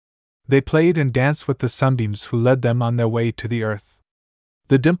clouds. They played and danced with the sunbeams who led them on their way to the earth.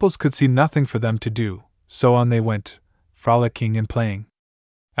 The dimples could see nothing for them to do, so on they went, frolicking and playing.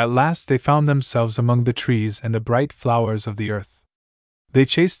 At last they found themselves among the trees and the bright flowers of the earth. They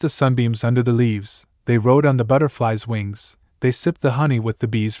chased the sunbeams under the leaves, they rode on the butterflies' wings, they sipped the honey with the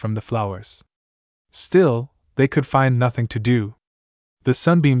bees from the flowers. Still, they could find nothing to do. The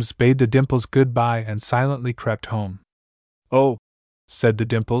sunbeams bade the dimples good-bye and silently crept home. "Oh," said the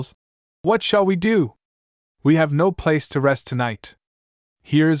dimples, "what shall we do? We have no place to rest tonight.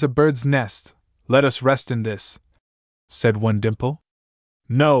 Here is a bird's nest, let us rest in this," said one dimple.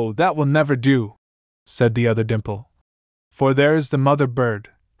 "No, that will never do," said the other dimple. "For there is the mother bird,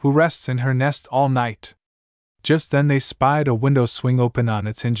 who rests in her nest all night." Just then they spied a window swing open on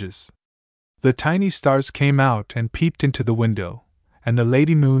its hinges. The tiny stars came out and peeped into the window, and the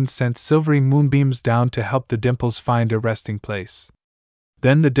Lady Moon sent silvery moonbeams down to help the dimples find a resting place.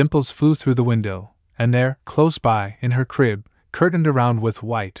 Then the dimples flew through the window, and there, close by, in her crib, curtained around with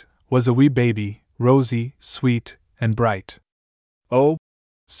white, was a wee baby, rosy, sweet, and bright. "Oh,"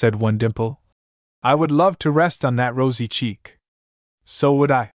 said one dimple, "I would love to rest on that rosy cheek." "So would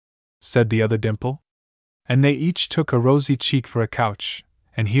I," said the other dimple. And they each took a rosy cheek for a couch,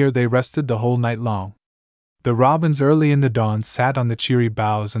 and here they rested the whole night long. The robins early in the dawn sat on the cheery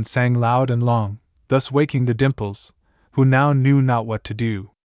boughs and sang loud and long, thus waking the dimples, who now knew not what to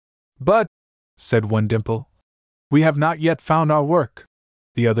do. "But," said one dimple, "we have not yet found our work."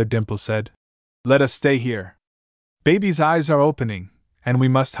 The other dimple said, "Let us stay here. Baby's eyes are opening, and we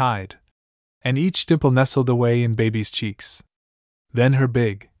must hide." And each dimple nestled away in baby's cheeks. Then her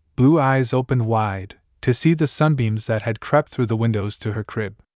big, blue eyes opened wide, to see the sunbeams that had crept through the windows to her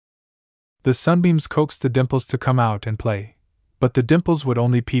crib. The sunbeams coaxed the dimples to come out and play, but the dimples would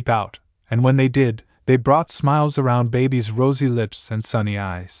only peep out, and when they did, they brought smiles around baby's rosy lips and sunny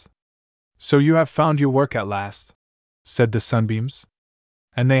eyes. "So you have found your work at last," said the sunbeams.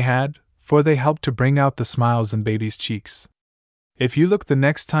 And they had, for they helped to bring out the smiles in baby's cheeks. If you look the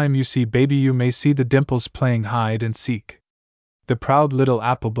next time you see baby, you may see the dimples playing hide and seek. The proud little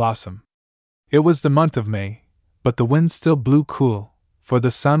apple blossom. It was the month of May, but the wind still blew cool, for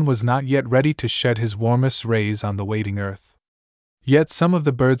the sun was not yet ready to shed his warmest rays on the waiting earth. Yet some of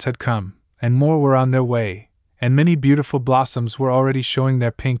the birds had come, and more were on their way, and many beautiful blossoms were already showing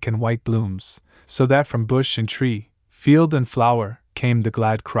their pink and white blooms, so that from bush and tree, field and flower, came the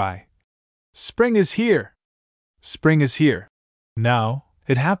glad cry, "Spring is here! Spring is here!" Now,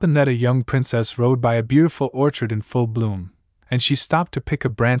 it happened that a young princess rode by a beautiful orchard in full bloom, and she stopped to pick a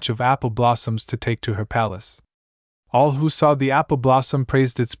branch of apple blossoms to take to her palace. All who saw the apple blossom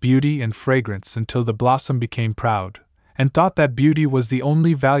praised its beauty and fragrance until the blossom became proud, and thought that beauty was the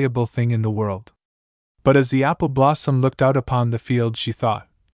only valuable thing in the world. But as the apple blossom looked out upon the field, she thought,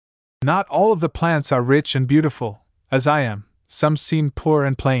 "Not all of the plants are rich and beautiful, as I am, some seem poor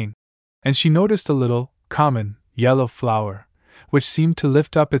and plain." And she noticed a little, common, yellow flower, which seemed to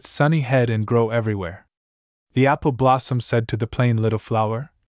lift up its sunny head and grow everywhere. The apple blossom said to the plain little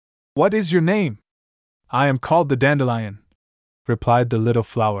flower, "What is your name?" "I am called the dandelion," replied the little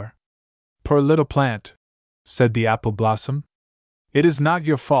flower. "Poor little plant," said the apple blossom. "It is not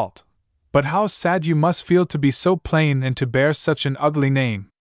your fault, but how sad you must feel to be so plain and to bear such an ugly name."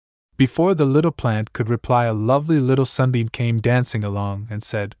 Before the little plant could reply, a lovely little sunbeam came dancing along and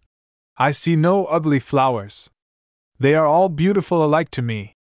said, "I see no ugly flowers. They are all beautiful alike to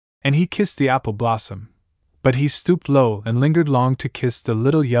me." And he kissed the apple blossom, but he stooped low and lingered long to kiss the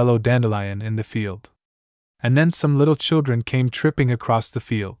little yellow dandelion in the field. And then some little children came tripping across the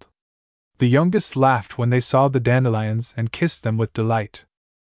field. The youngest laughed when they saw the dandelions and kissed them with delight.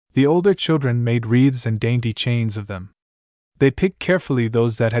 The older children made wreaths and dainty chains of them. They picked carefully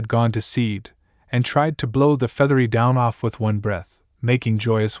those that had gone to seed, and tried to blow the feathery down off with one breath, making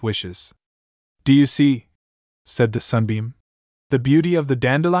joyous wishes. "Do you see," said the sunbeam, "the beauty of the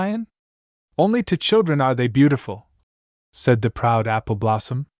dandelion? Only to children are they beautiful," said the proud apple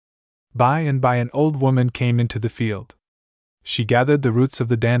blossom. By and by an old woman came into the field. She gathered the roots of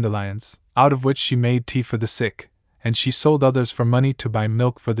the dandelions, out of which she made tea for the sick, and she sold others for money to buy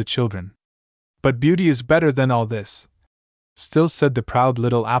milk for the children. But beauty is better than all this, still said the proud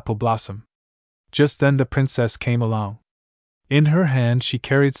little apple blossom. Just then the princess came along. In her hand she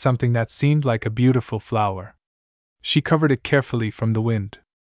carried something that seemed like a beautiful flower. She covered it carefully from the wind.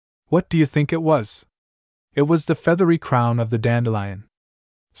 What do you think it was? It was the feathery crown of the dandelion.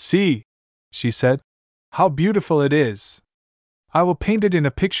 See, she said, how beautiful it is. I will paint it in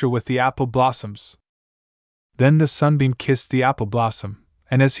a picture with the apple blossoms. Then the sunbeam kissed the apple blossom,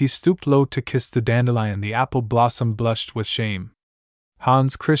 and as he stooped low to kiss the dandelion, the apple blossom blushed with shame.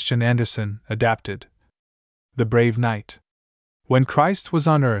 Hans Christian Andersen, adapted. The Brave Knight. When Christ was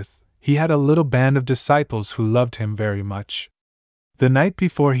on earth, he had a little band of disciples who loved him very much. The night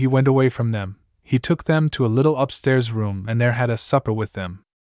before he went away from them, he took them to a little upstairs room and there had a supper with them.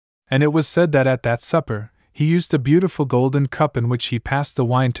 And it was said that at that supper, he used a beautiful golden cup in which he passed the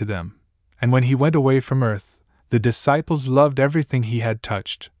wine to them, and when he went away from earth, the disciples loved everything he had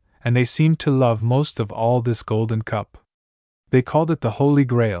touched, and they seemed to love most of all this golden cup. They called it the Holy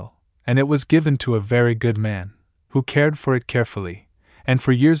Grail, and it was given to a very good man, who cared for it carefully, and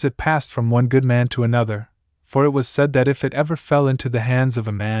for years it passed from one good man to another, for it was said that if it ever fell into the hands of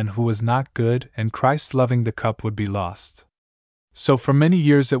a man who was not good and Christ loving, the cup would be lost. So for many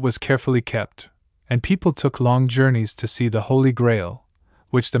years it was carefully kept, and people took long journeys to see the Holy Grail,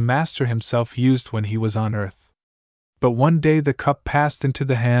 which the Master himself used when he was on earth. But one day the cup passed into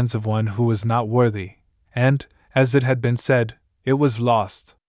the hands of one who was not worthy, and, as it had been said, it was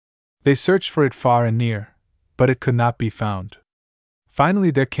lost. They searched for it far and near, but it could not be found.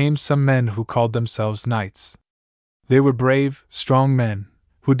 Finally there came some men who called themselves knights. They were brave, strong men,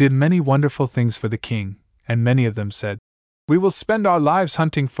 who did many wonderful things for the king, and many of them said, "We will spend our lives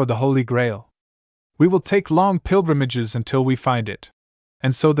hunting for the Holy Grail. We will take long pilgrimages until we find it."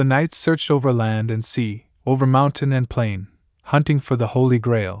 And so the knights searched over land and sea, over mountain and plain, hunting for the Holy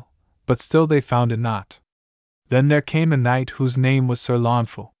Grail, but still they found it not. Then there came a knight whose name was Sir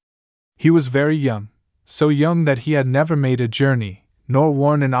Launfal. He was very young, so young that he had never made a journey, nor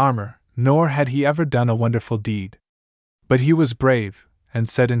worn an armor, nor had he ever done a wonderful deed. But he was brave, and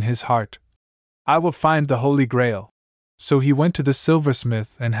said in his heart, "I will find the Holy Grail." So he went to the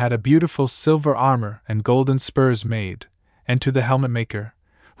silversmith and had a beautiful silver armor and golden spurs made, and to the helmet maker,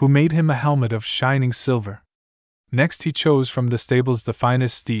 who made him a helmet of shining silver. Next he chose from the stables the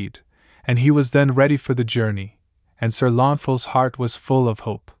finest steed, and he was then ready for the journey, and Sir Launfal's heart was full of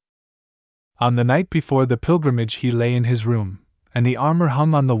hope. On the night before the pilgrimage he lay in his room, and the armor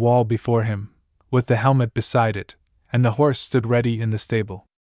hung on the wall before him, with the helmet beside it, and the horse stood ready in the stable.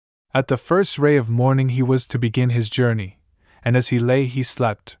 At the first ray of morning he was to begin his journey, and as he lay he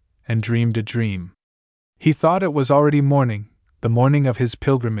slept, and dreamed a dream. He thought it was already morning, the morning of his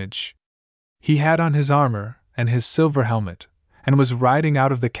pilgrimage. He had on his armor and his silver helmet, and was riding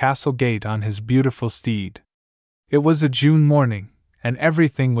out of the castle gate on his beautiful steed. It was a June morning, and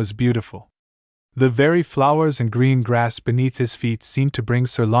everything was beautiful. The very flowers and green grass beneath his feet seemed to bring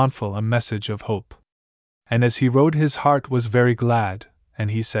Sir Launfal a message of hope. And as he rode his heart was very glad,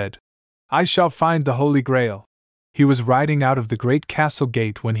 and he said, "I shall find the Holy Grail." He was riding out of the great castle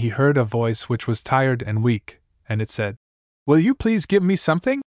gate when he heard a voice which was tired and weak, and it said, "Will you please give me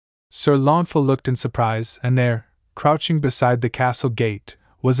something?" Sir Launfal looked in surprise, and there, crouching beside the castle gate,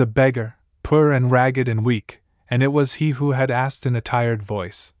 was a beggar, poor and ragged and weak, and it was he who had asked in a tired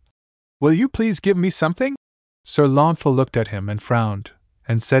voice, "Will you please give me something?" Sir Launfal looked at him and frowned,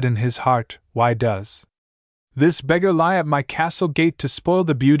 and said in his heart, "Why does this beggar lie at my castle gate to spoil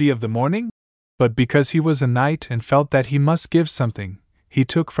the beauty of the morning?" But because he was a knight and felt that he must give something, he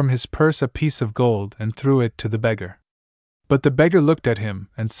took from his purse a piece of gold and threw it to the beggar. But the beggar looked at him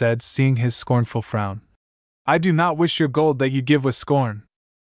and said, seeing his scornful frown, "I do not wish your gold that you give with scorn.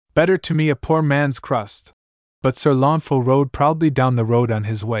 Better to me a poor man's crust." But Sir Launfal rode proudly down the road on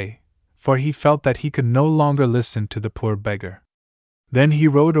his way, for he felt that he could no longer listen to the poor beggar. Then he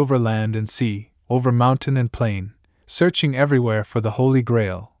rode over land and sea, over mountain and plain, searching everywhere for the Holy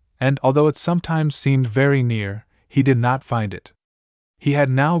Grail, and although it sometimes seemed very near, he did not find it. He had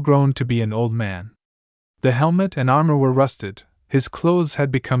now grown to be an old man. The helmet and armor were rusted, his clothes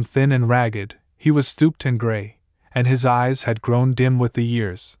had become thin and ragged, he was stooped and gray, and his eyes had grown dim with the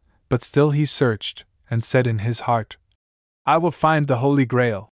years, but still he searched, and said in his heart, "I will find the Holy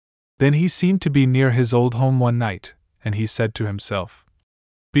Grail." Then he seemed to be near his old home one night, and he said to himself,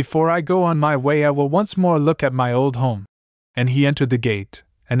 "Before I go on my way I will once more look at my old home." And he entered the gate,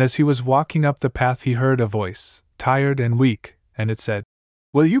 and as he was walking up the path he heard a voice, tired and weak, and it said,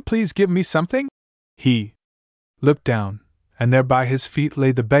 "Will you please give me something?" He looked down, and there by his feet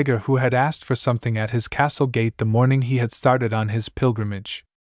lay the beggar who had asked for something at his castle gate the morning he had started on his pilgrimage.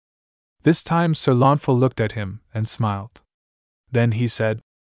 This time Sir Launfal looked at him and smiled. Then he said,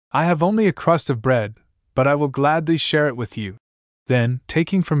 "I have only a crust of bread, but I will gladly share it with you." Then,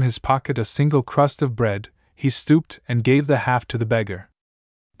 taking from his pocket a single crust of bread, he stooped and gave the half to the beggar.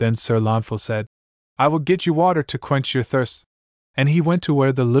 Then Sir Launfal said, "I will get you water to quench your thirst." And he went to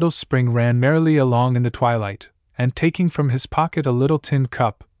where the little spring ran merrily along in the twilight, and taking from his pocket a little tin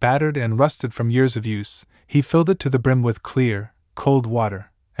cup, battered and rusted from years of use, he filled it to the brim with clear, cold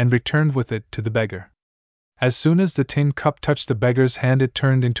water, and returned with it to the beggar. As soon as the tin cup touched the beggar's hand, it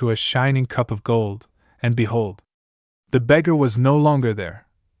turned into a shining cup of gold, and behold, the beggar was no longer there,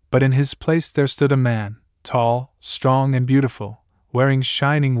 but in his place there stood a man, tall, strong, and beautiful, wearing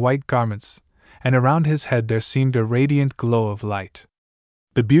shining white garments, and around his head there seemed a radiant glow of light.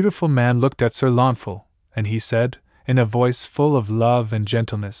 The beautiful man looked at Sir Launfal, and he said, in a voice full of love and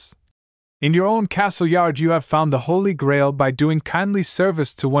gentleness, "In your own castle yard you have found the Holy Grail by doing kindly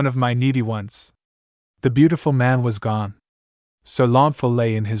service to one of my needy ones." The beautiful man was gone. Sir Launfal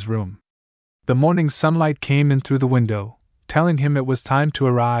lay in his room. The morning sunlight came in through the window, telling him it was time to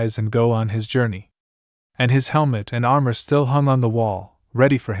arise and go on his journey. And his helmet and armor still hung on the wall,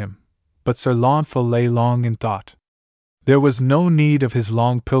 ready for him, but Sir Launfal lay long in thought. There was no need of his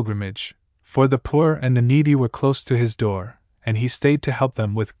long pilgrimage, for the poor and the needy were close to his door, and he stayed to help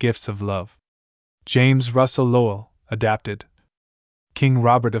them with gifts of love. James Russell Lowell, adapted. King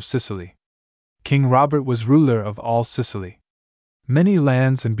Robert of Sicily. King Robert was ruler of all Sicily. Many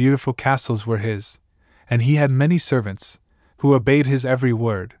lands and beautiful castles were his, and he had many servants, who obeyed his every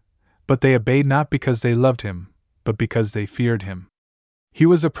word, but they obeyed not because they loved him, but because they feared him. He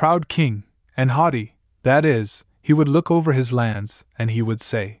was a proud king, and haughty, that is, he would look over his lands, and he would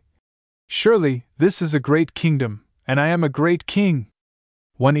say, "Surely, this is a great kingdom, and I am a great king."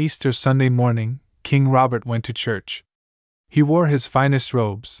 One Easter Sunday morning, King Robert went to church. He wore his finest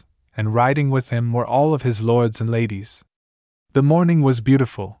robes, and riding with him were all of his lords and ladies. The morning was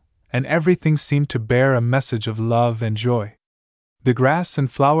beautiful, and everything seemed to bear a message of love and joy. The grass and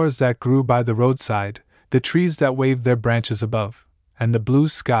flowers that grew by the roadside, the trees that waved their branches above, and the blue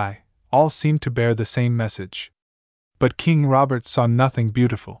sky, all seemed to bear the same message. But King Robert saw nothing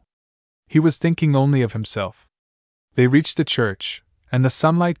beautiful. He was thinking only of himself. They reached the church, and the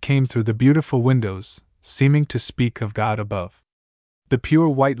sunlight came through the beautiful windows, seeming to speak of God above. The pure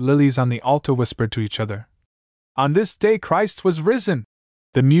white lilies on the altar whispered to each other, "On this day Christ was risen!"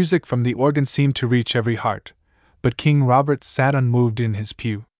 The music from the organ seemed to reach every heart, but King Robert sat unmoved in his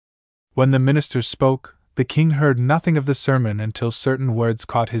pew. When the minister spoke, the king heard nothing of the sermon until certain words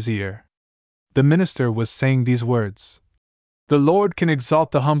caught his ear. The minister was saying these words, "The Lord can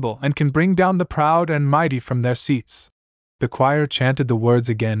exalt the humble and can bring down the proud and mighty from their seats." The choir chanted the words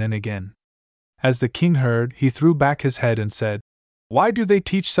again and again. As the king heard, he threw back his head and said, "Why do they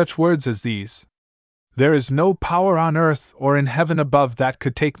teach such words as these? There is no power on earth or in heaven above that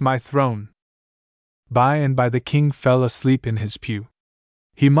could take my throne." By and by the king fell asleep in his pew.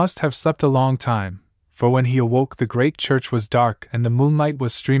 He must have slept a long time, for when he awoke the great church was dark and the moonlight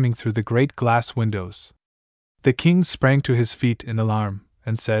was streaming through the great glass windows. The king sprang to his feet in alarm,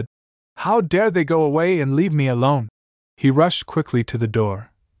 and said, "How dare they go away and leave me alone?" He rushed quickly to the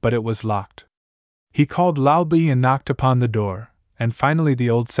door, but it was locked. He called loudly and knocked upon the door, and finally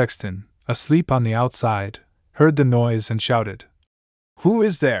the old sexton, asleep on the outside, heard the noise and shouted, "Who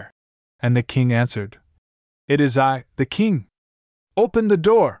is there?" And the king answered, "It is I, the king. Open the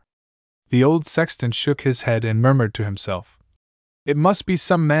door." The old sexton shook his head and murmured to himself, "It must be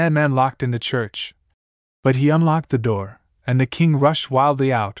some man locked in the church." But he unlocked the door, and the king rushed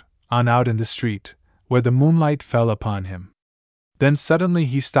wildly out in the street, where the moonlight fell upon him. Then suddenly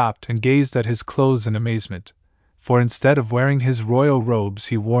he stopped and gazed at his clothes in amazement, for instead of wearing his royal robes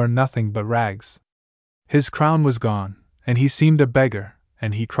he wore nothing but rags. His crown was gone, and he seemed a beggar,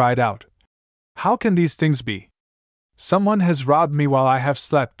 and he cried out, "How can these things be? Someone has robbed me while I have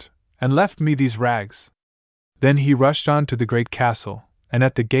slept, and left me these rags." Then he rushed on to the great castle, and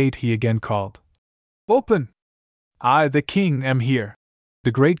at the gate he again called, "Open! I, the king, am here."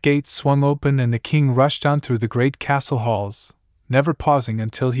 The great gate swung open and the king rushed on through the great castle halls, never pausing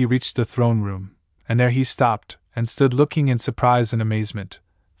until he reached the throne room, and there he stopped, and stood looking in surprise and amazement,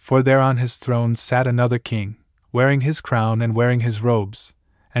 for there on his throne sat another king, wearing his crown and wearing his robes,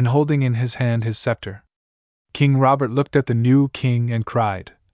 and holding in his hand his scepter. King Robert looked at the new king and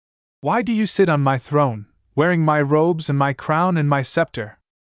cried, "Why do you sit on my throne, wearing my robes and my crown and my scepter?"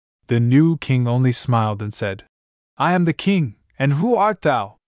 The new king only smiled and said, "I am the king, and who art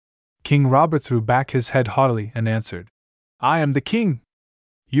thou?" King Robert threw back his head haughtily and answered, I am the king!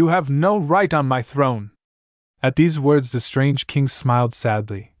 You have no right on my throne! At these words the strange king smiled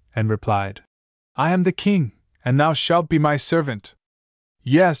sadly, and replied, I am the king, and thou shalt be my servant.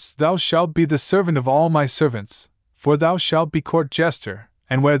 Yes, thou shalt be the servant of all my servants, for thou shalt be court jester,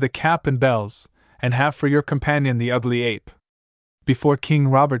 and wear the cap and bells, and have for your companion the ugly ape. Before King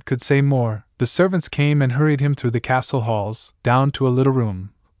Robert could say more, the servants came and hurried him through the castle halls, down to a little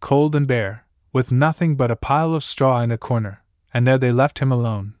room, cold and bare, with nothing but a pile of straw in a corner, and there they left him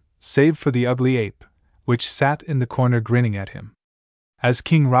alone, save for the ugly ape, which sat in the corner grinning at him. As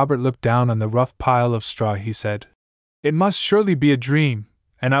King Robert looked down on the rough pile of straw, he said, It must surely be a dream,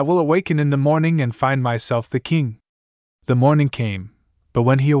 and I will awaken in the morning and find myself the king. The morning came, but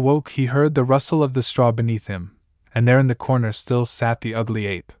when he awoke he heard the rustle of the straw beneath him, and there in the corner still sat the ugly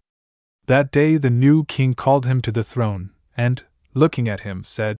ape. That day the new king called him to the throne, and, looking at him,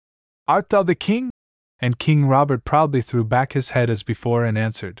 said, Art thou the king? And King Robert proudly threw back his head as before and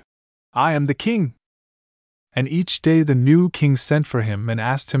answered, I am the king. And each day the new king sent for him and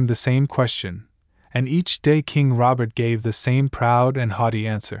asked him the same question, and each day King Robert gave the same proud and haughty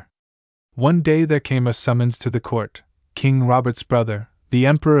answer. One day there came a summons to the court. King Robert's brother, the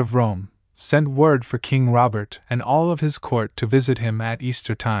Emperor of Rome, sent word for King Robert and all of his court to visit him at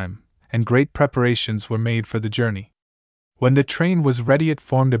Easter time, and great preparations were made for the journey. When the train was ready it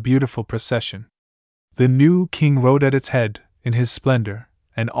formed a beautiful procession. The new king rode at its head, in his splendor,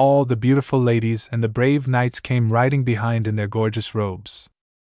 and all the beautiful ladies and the brave knights came riding behind in their gorgeous robes.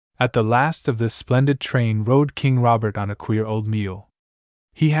 At the last of this splendid train rode King Robert on a queer old mule.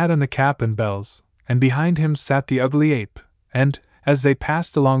 He had on the cap and bells, and behind him sat the ugly ape, and, as they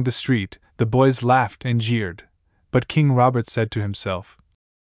passed along the street, the boys laughed and jeered. But King Robert said to himself,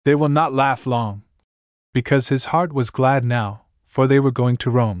 They will not laugh long, because his heart was glad now, for they were going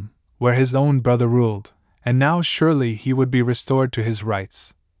to Rome, where his own brother ruled, and now surely he would be restored to his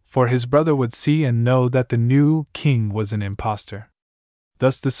rights, for his brother would see and know that the new king was an impostor.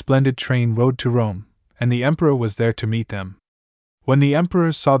 Thus the splendid train rode to Rome, and the emperor was there to meet them. When the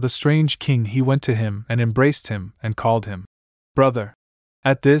emperor saw the strange king he went to him and embraced him and called him, Brother.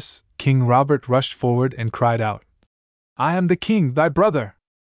 At this, King Robert rushed forward and cried out, I am the king, thy brother!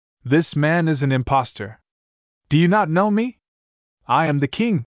 This man is an impostor. Do you not know me? I am the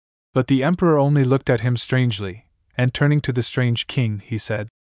king. But the emperor only looked at him strangely, and turning to the strange king, he said,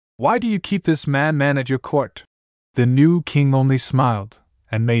 Why do you keep this man at your court? The new king only smiled,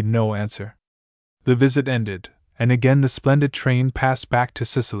 and made no answer. The visit ended, and again the splendid train passed back to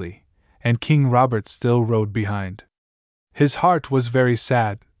Sicily, and King Robert still rode behind. His heart was very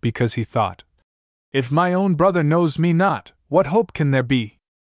sad, because he thought, If my own brother knows me not, what hope can there be?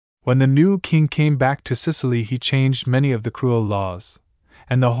 When the new king came back to Sicily he changed many of the cruel laws,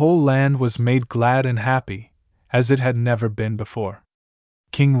 and the whole land was made glad and happy, as it had never been before.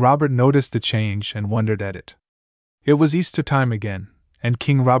 King Robert noticed the change and wondered at it. It was Easter time again, and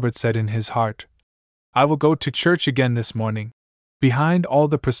King Robert said in his heart, I will go to church again this morning. Behind all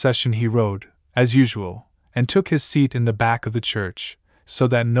the procession he rode, as usual, and took his seat in the back of the church, so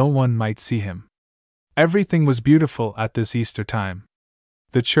that no one might see him. Everything was beautiful at this Easter time.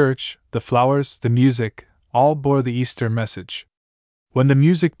 The church, the flowers, the music, all bore the Easter message. When the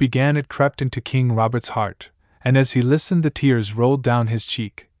music began it crept into King Robert's heart, and as he listened the tears rolled down his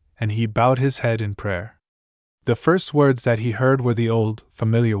cheek, and he bowed his head in prayer. The first words that he heard were the old,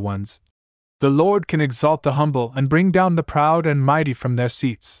 familiar ones. The Lord can exalt the humble and bring down the proud and mighty from their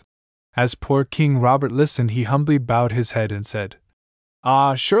seats. As poor King Robert listened he humbly bowed his head and said,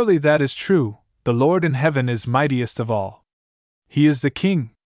 Ah, surely that is true, the Lord in heaven is mightiest of all. He is the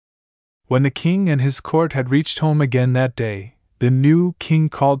king. When the king and his court had reached home again that day, the new king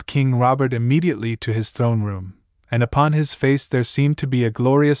called King Robert immediately to his throne room, and upon his face there seemed to be a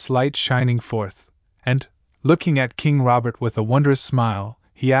glorious light shining forth, and, looking at King Robert with a wondrous smile,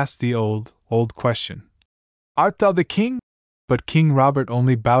 he asked the old question, Art thou the king? But King Robert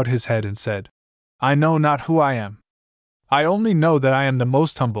only bowed his head and said, I know not who I am. I only know that I am the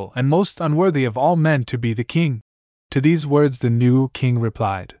most humble and most unworthy of all men to be the king. To these words the new king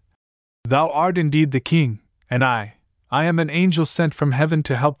replied, Thou art indeed the king, and I am an angel sent from heaven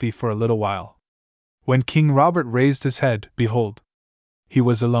to help thee for a little while. When King Robert raised his head, behold, he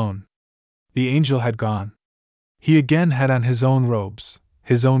was alone. The angel had gone. He again had on his own robes,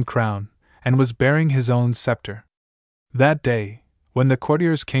 his own crown, and was bearing his own scepter. That day, when the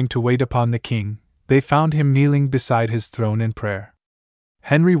courtiers came to wait upon the king, they found him kneeling beside his throne in prayer.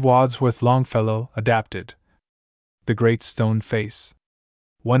 Henry Wadsworth Longfellow adapted The Great Stone Face.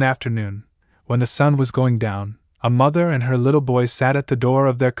 One afternoon, when the sun was going down, a mother and her little boy sat at the door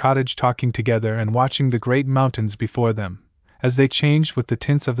of their cottage talking together and watching the great mountains before them, as they changed with the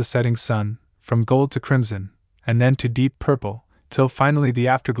tints of the setting sun, from gold to crimson, and then to deep purple, till finally the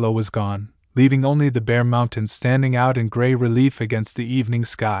afterglow was gone, leaving only the bare mountains standing out in gray relief against the evening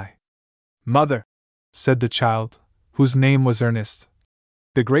sky. "Mother," said the child, whose name was Ernest,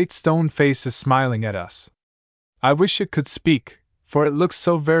 "the great stone face is smiling at us. I wish it could speak, for it looks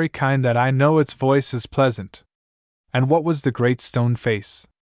so very kind that I know its voice is pleasant." And what was the great stone face?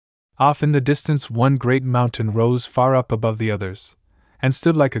 Off in the distance one great mountain rose far up above the others, and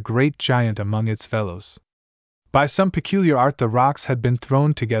stood like a great giant among its fellows. By some peculiar art the rocks had been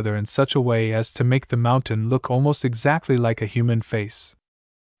thrown together in such a way as to make the mountain look almost exactly like a human face.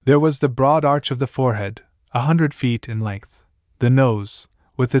 There was the broad arch of the forehead, 100 feet in length, the nose,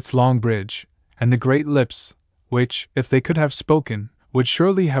 with its long bridge, and the great lips, which, if they could have spoken, would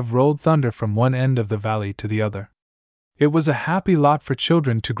surely have rolled thunder from one end of the valley to the other. It was a happy lot for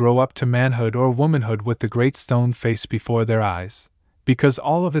children to grow up to manhood or womanhood with the great stone face before their eyes, because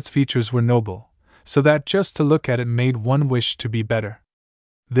all of its features were noble, so that just to look at it made one wish to be better.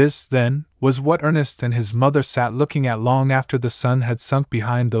 This, then, was what Ernest and his mother sat looking at long after the sun had sunk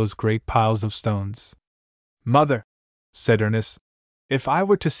behind those great piles of stones. "Mother," said Ernest, "if I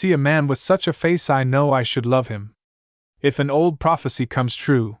were to see a man with such a face I know I should love him." "If an old prophecy comes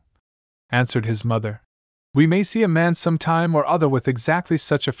true," answered his mother, "we may see a man some time or other with exactly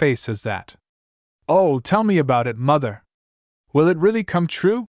such a face as that." "Oh, tell me about it, mother! Will it really come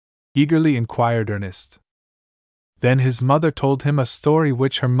true?" eagerly inquired Ernest. Then his mother told him a story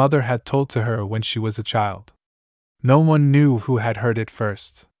which her mother had told to her when she was a child. No one knew who had heard it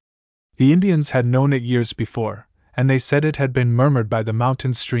first. The Indians had known it years before, and they said it had been murmured by the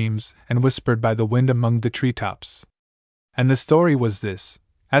mountain streams and whispered by the wind among the treetops. And the story was this: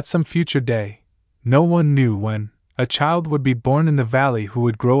 at some future day, no one knew when, a child would be born in the valley who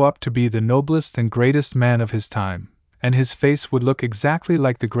would grow up to be the noblest and greatest man of his time, and his face would look exactly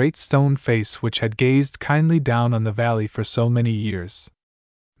like the great stone face which had gazed kindly down on the valley for so many years.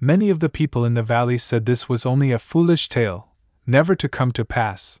 Many of the people in the valley said this was only a foolish tale, never to come to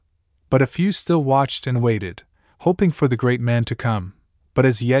pass, but a few still watched and waited, hoping for the great man to come, but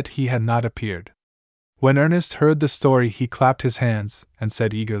as yet he had not appeared. When Ernest heard the story he clapped his hands, and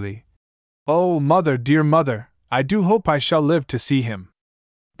said eagerly, "Oh, mother, dear mother, I do hope I shall live to see him."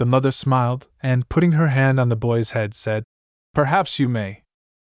 The mother smiled, and putting her hand on the boy's head said, "Perhaps you may."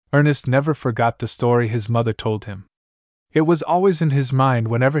 Ernest never forgot the story his mother told him. It was always in his mind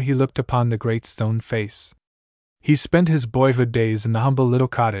whenever he looked upon the great stone face. He spent his boyhood days in the humble little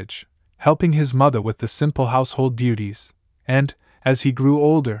cottage, helping his mother with the simple household duties, and, as he grew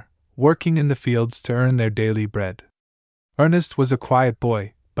older, working in the fields to earn their daily bread. Ernest was a quiet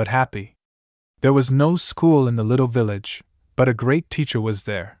boy, but happy. There was no school in the little village, but a great teacher was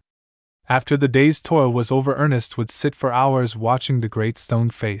there. After the day's toil was over, Ernest would sit for hours watching the great stone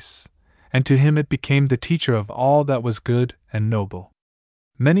face, and to him it became the teacher of all that was good and noble.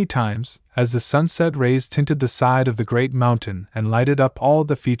 Many times, as the sunset rays tinted the side of the great mountain and lighted up all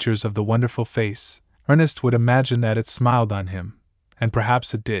the features of the wonderful face, Ernest would imagine that it smiled on him, and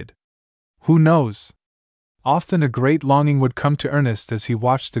perhaps it did. Who knows? Often a great longing would come to Ernest as he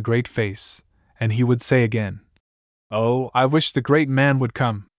watched the great face, and he would say again, "Oh, I wish the great man would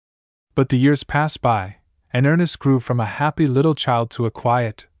come." But the years passed by, and Ernest grew from a happy little child to a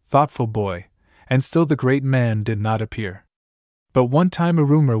quiet, thoughtful boy, and still the great man did not appear. But one time a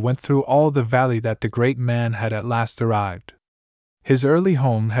rumor went through all the valley that the great man had at last arrived. His early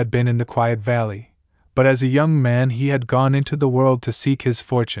home had been in the quiet valley, but as a young man he had gone into the world to seek his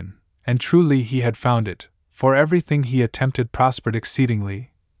fortune, and truly he had found it, for everything he attempted prospered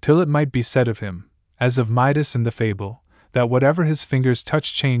exceedingly, till it might be said of him, as of Midas in the fable, that whatever his fingers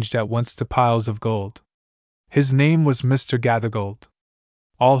touched changed at once to piles of gold. His name was Mr. Gathergold.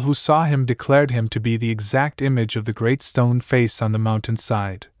 All who saw him declared him to be the exact image of the great stone face on the mountain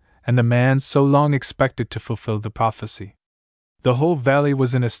side, and the man so long expected to fulfill the prophecy. The whole valley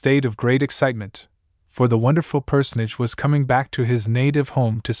was in a state of great excitement, for the wonderful personage was coming back to his native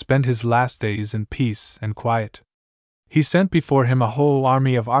home to spend his last days in peace and quiet. He sent before him a whole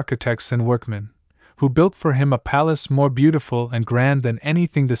army of architects and workmen, who built for him a palace more beautiful and grand than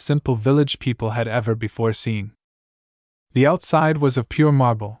anything the simple village people had ever before seen. The outside was of pure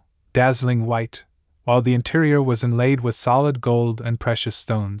marble, dazzling white, while the interior was inlaid with solid gold and precious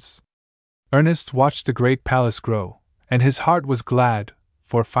stones. Ernest watched the great palace grow, and his heart was glad,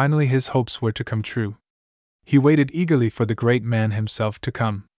 for finally his hopes were to come true. He waited eagerly for the great man himself to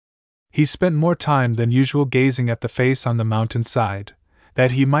come. He spent more time than usual gazing at the face on the mountain side,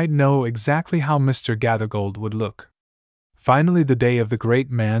 that he might know exactly how Mr. Gathergold would look. Finally the day of the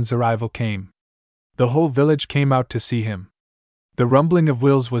great man's arrival came. The whole village came out to see him, The rumbling of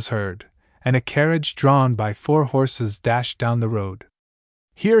wheels was heard, and a carriage drawn by 4 horses dashed down the road.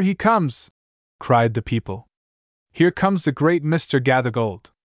 "Here he comes!" cried the people. "Here comes the great Mr.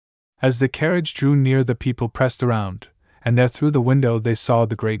 Gathergold!" As the carriage drew near, the people pressed around, and there through the window they saw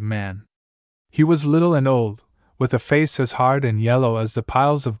the great man. He was little and old, with a face as hard and yellow as the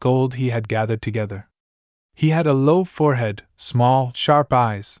piles of gold he had gathered together. He had a low forehead, small, sharp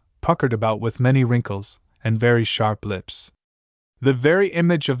eyes, puckered about with many wrinkles, and very sharp lips. "The very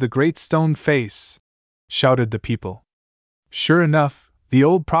image of the Great Stone Face!" shouted the people. "Sure enough, the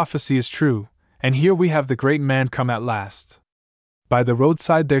old prophecy is true, and here we have the great man come at last." By the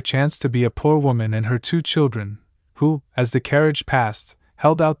roadside there chanced to be a poor woman and her 2 children, who, as the carriage passed,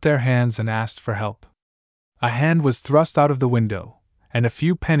 held out their hands and asked for help. A hand was thrust out of the window, and a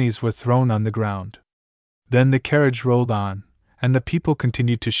few pennies were thrown on the ground. Then the carriage rolled on, and the people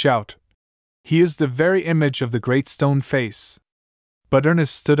continued to shout, "He is the very image of the Great Stone Face!" But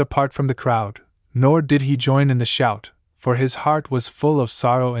Ernest stood apart from the crowd, nor did he join in the shout, for his heart was full of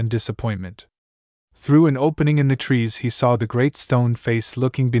sorrow and disappointment. Through an opening in the trees he saw the Great Stone Face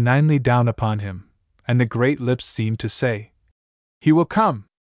looking benignly down upon him, and the great lips seemed to say, "He will come!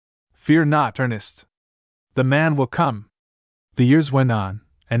 Fear not, Ernest! The man will come!" The years went on,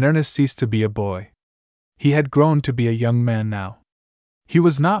 and Ernest ceased to be a boy. He had grown to be a young man now. He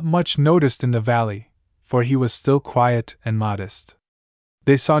was not much noticed in the valley, for he was still quiet and modest.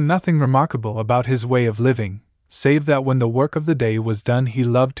 They saw nothing remarkable about his way of living, save that when the work of the day was done he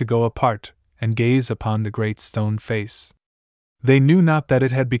loved to go apart and gaze upon the Great Stone Face. They knew not that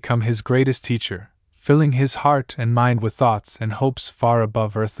it had become his greatest teacher, filling his heart and mind with thoughts and hopes far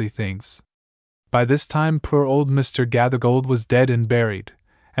above earthly things. By this time poor old Mr. Gathergold was dead and buried,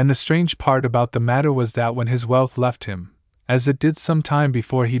 and the strange part about the matter was that when his wealth left him, as it did some time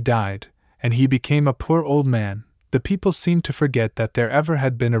before he died, and he became a poor old man, the people seemed to forget that there ever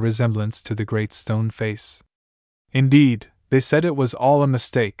had been a resemblance to the Great Stone Face. Indeed, they said it was all a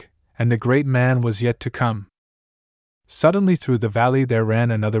mistake, and the great man was yet to come. Suddenly through the valley there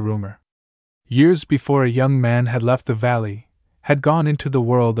ran another rumor. Years before, a young man had left the valley, had gone into the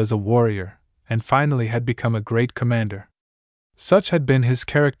world as a warrior, and finally had become a great commander. Such had been his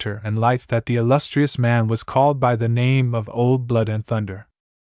character and life that the illustrious man was called by the name of Old Blood and Thunder.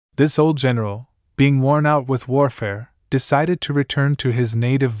 This old general, being worn out with warfare, decided to return to his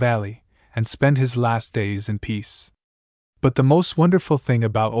native valley and spend his last days in peace. But the most wonderful thing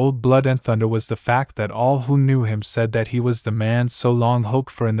about Old Blood and Thunder was the fact that all who knew him said that he was the man so long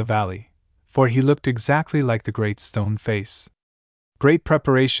hoped for in the valley, for he looked exactly like the Great Stone Face. Great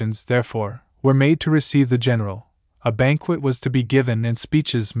preparations, therefore, were made to receive the general. A banquet was to be given and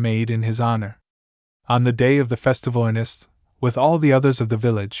speeches made in his honor. On the day of the festival, Ernest, with all the others of the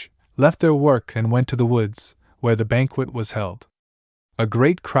village, left their work and went to the woods, where the banquet was held. A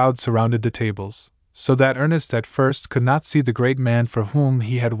great crowd surrounded the tables, so that Ernest at first could not see the great man for whom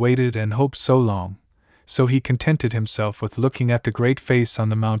he had waited and hoped so long, so he contented himself with looking at the great face on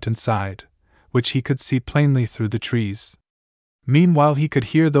the mountain side, which he could see plainly through the trees. Meanwhile he could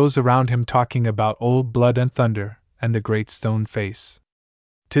hear those around him talking about Old Blood and Thunder and the Great Stone Face.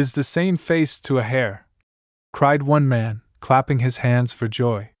 "'Tis the same face to a hair," cried one man, clapping his hands for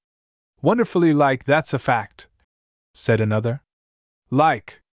joy. "Wonderfully like, that's a fact," said another.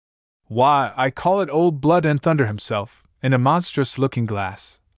 "Like? Why, I call it Old Blood and Thunder himself, in a monstrous looking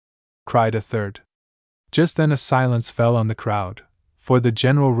glass," cried a third. Just then a silence fell on the crowd, for the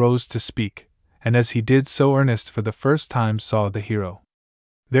general rose to speak, and as he did so Ernest for the first time saw the hero.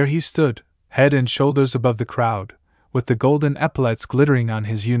 There he stood, head and shoulders above the crowd, with the golden epaulets glittering on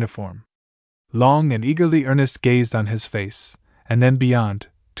his uniform. Long and eagerly Ernest gazed on his face, and then beyond,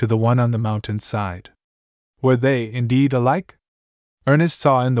 to the one on the mountain side. Were they, indeed, alike? Ernest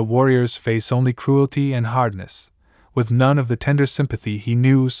saw in the warrior's face only cruelty and hardness, with none of the tender sympathy he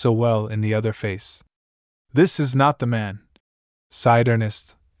knew so well in the other face. "This is not the man," sighed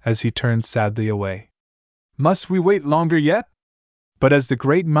Ernest, as he turned sadly away. "Must we wait longer yet?" But as the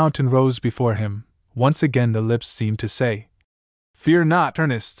great mountain rose before him, once again the lips seemed to say, "Fear not,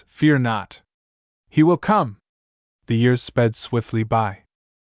 Ernest, fear not. He will come." The years sped swiftly by.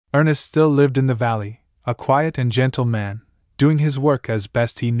 Ernest still lived in the valley, a quiet and gentle man, doing his work as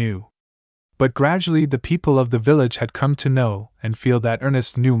best he knew. But gradually the people of the village had come to know and feel that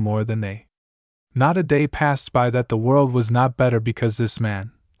Ernest knew more than they. Not a day passed by that the world was not better because this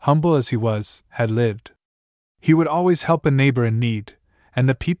man, humble as he was, had lived. He would always help a neighbor in need, and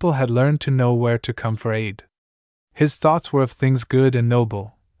the people had learned to know where to come for aid. His thoughts were of things good and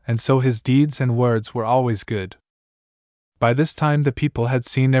noble, and so his deeds and words were always good. By this time the people had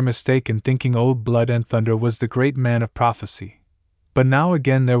seen their mistake in thinking Old Blood and Thunder was the great man of prophecy, but now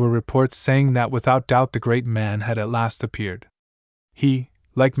again there were reports saying that without doubt the great man had at last appeared. He,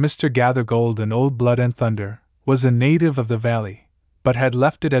 like Mr. Gathergold in Old Blood and Thunder, was a native of the valley, but had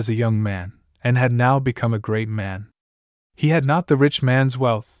left it as a young man, and had now become a great man. He had not the rich man's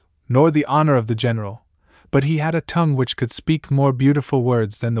wealth, nor the honor of the general, but he had a tongue which could speak more beautiful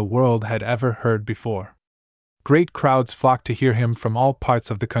words than the world had ever heard before. Great crowds flocked to hear him from all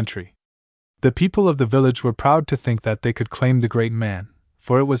parts of the country. The people of the village were proud to think that they could claim the great man,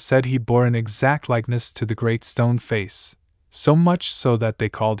 for it was said he bore an exact likeness to the Great Stone Face, so much so that they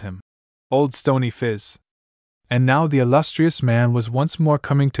called him Old Stony Phiz. And now the illustrious man was once more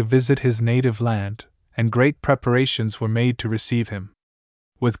coming to visit his native land, and great preparations were made to receive him.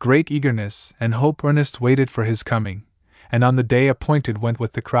 With great eagerness and hope Ernest waited for his coming, and on the day appointed went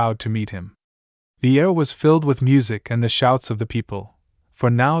with the crowd to meet him. The air was filled with music and the shouts of the people, for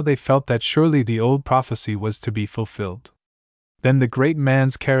now they felt that surely the old prophecy was to be fulfilled. Then the great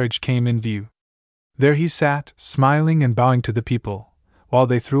man's carriage came in view. There he sat, smiling and bowing to the people, while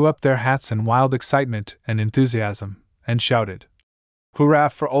they threw up their hats in wild excitement and enthusiasm, and shouted, "Hurrah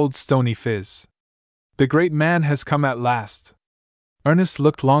for Old Stony Phiz! The great man has come at last!" Ernest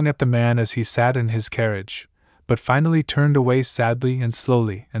looked long at the man as he sat in his carriage, but finally turned away sadly and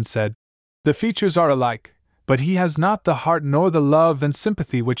slowly, and said, "The features are alike, but he has not the heart nor the love and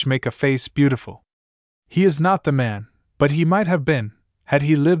sympathy which make a face beautiful. He is not the man, but he might have been, had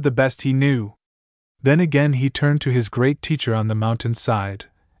he lived the best he knew." Then again he turned to his great teacher on the mountain side,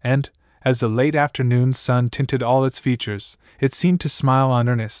 and, as the late afternoon sun tinted all its features, it seemed to smile on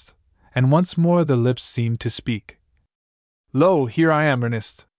Ernest, and once more the lips seemed to speak. "Lo, here I am,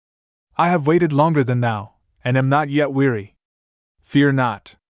 Ernest. I have waited longer than thou, and am not yet weary. Fear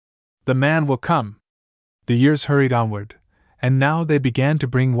not. The man will come." The years hurried onward, and now they began to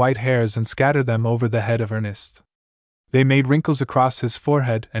bring white hairs and scatter them over the head of Ernest. They made wrinkles across his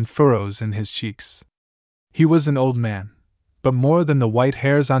forehead and furrows in his cheeks. He was an old man, but more than the white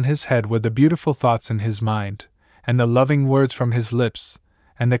hairs on his head were the beautiful thoughts in his mind, and the loving words from his lips,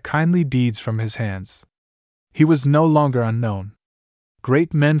 and the kindly deeds from his hands. He was no longer unknown.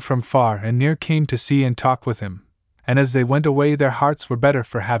 Great men from far and near came to see and talk with him, and as they went away their hearts were better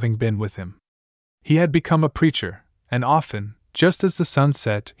for having been with him. He had become a preacher, and often, just as the sun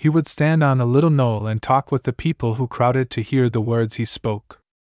set, he would stand on a little knoll and talk with the people who crowded to hear the words he spoke.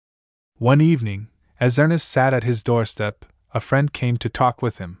 One evening, as Ernest sat at his doorstep, a friend came to talk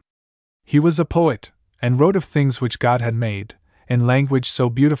with him. He was a poet, and wrote of things which God had made, in language so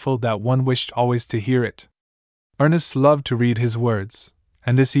beautiful that one wished always to hear it. Ernest loved to read his words,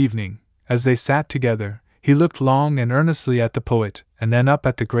 and this evening, as they sat together, he looked long and earnestly at the poet, and then up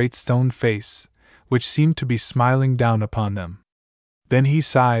at the Great Stone Face, which seemed to be smiling down upon them. Then he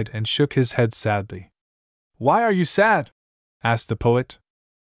sighed and shook his head sadly. "Why are you sad?" asked the poet.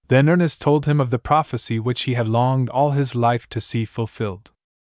 Then Ernest told him of the prophecy which he had longed all his life to see fulfilled.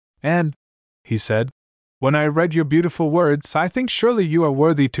 "And," he said, "when I read your beautiful words, I think surely you are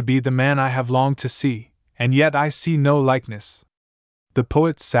worthy to be the man I have longed to see, and yet I see no likeness." The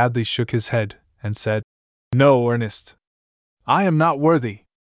poet sadly shook his head, and said, "No, Ernest. I am not worthy.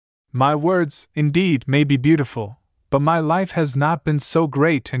 My words, indeed, may be beautiful, but my life has not been so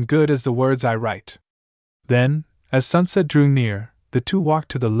great and good as the words I write." Then, as sunset drew near, the two walked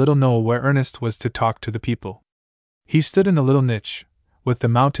to the little knoll where Ernest was to talk to the people. He stood in a little niche, with the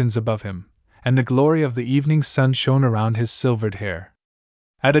mountains above him, and the glory of the evening sun shone around his silvered hair.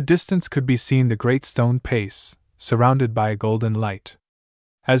 At a distance could be seen the Great Stone Face, surrounded by a golden light.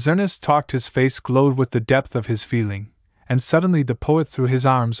 As Ernest talked, his face glowed with the depth of his feeling, and suddenly the poet threw his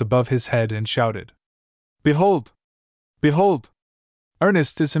arms above his head and shouted, "Behold! Behold!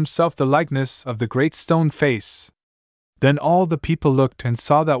 Ernest is himself the likeness of the Great Stone Face!" Then all the people looked and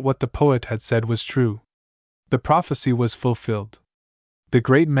saw that what the poet had said was true. The prophecy was fulfilled. The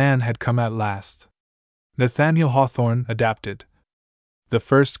great man had come at last. Nathaniel Hawthorne adapted. The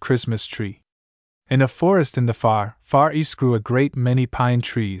First Christmas Tree. In a forest in the far, far east grew a great many pine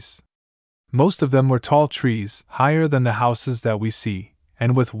trees. Most of them were tall trees, higher than the houses that we see,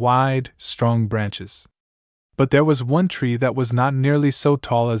 and with wide, strong branches. But there was one tree that was not nearly so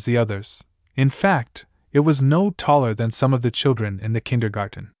tall as the others. In fact, it was no taller than some of the children in the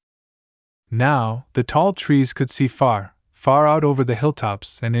kindergarten. Now, the tall trees could see far, far out over the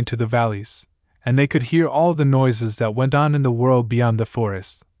hilltops and into the valleys, and they could hear all the noises that went on in the world beyond the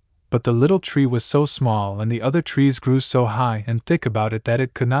forest. But the little tree was so small and the other trees grew so high and thick about it that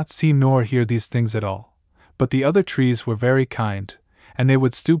it could not see nor hear these things at all. But the other trees were very kind, and they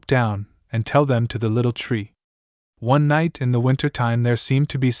would stoop down and tell them to the little tree. One night in the winter time there seemed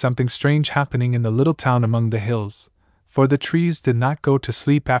to be something strange happening in the little town among the hills, for the trees did not go to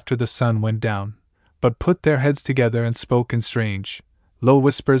sleep after the sun went down, but put their heads together and spoke in strange, low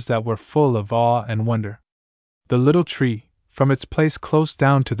whispers that were full of awe and wonder. The little tree, from its place close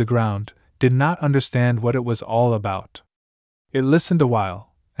down to the ground, did not understand what it was all about. It listened a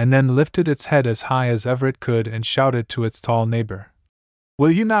while, and then lifted its head as high as ever it could and shouted to its tall neighbor,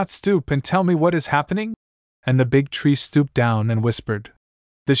 "Will you not stoop and tell me what is happening?" And the big tree stooped down and whispered,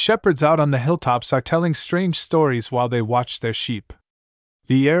 "The shepherds out on the hilltops are telling strange stories while they watch their sheep.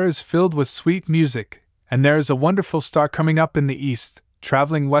 The air is filled with sweet music, and there is a wonderful star coming up in the east,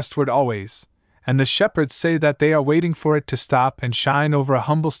 traveling westward always, and the shepherds say that they are waiting for it to stop and shine over a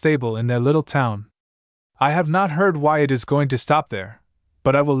humble stable in their little town. I have not heard why it is going to stop there,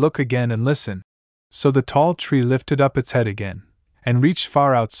 but I will look again and listen." So the tall tree lifted up its head again, and reached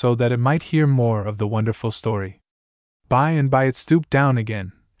far out so that it might hear more of the wonderful story. By and by it stooped down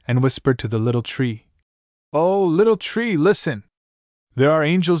again, and whispered to the little tree, "Oh, little tree, listen! There are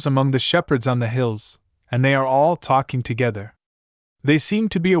angels among the shepherds on the hills, and they are all talking together. They seem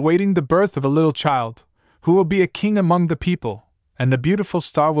to be awaiting the birth of a little child, who will be a king among the people, and the beautiful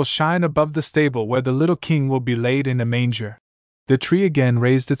star will shine above the stable where the little king will be laid in a manger." The tree again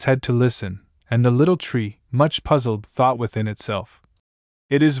raised its head to listen, and the little tree, much puzzled, thought within itself,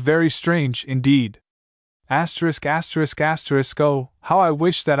 "It is very strange, indeed. Oh, how I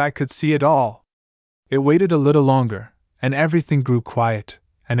wish that I could see it all." It waited a little longer, and everything grew quiet,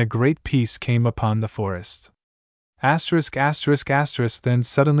 and a great peace came upon the forest. Then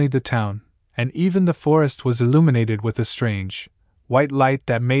suddenly the town, and even the forest was illuminated with a strange, white light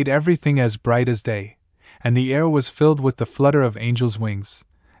that made everything as bright as day, and the air was filled with the flutter of angels' wings,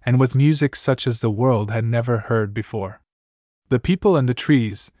 and with music such as the world had never heard before. The people and the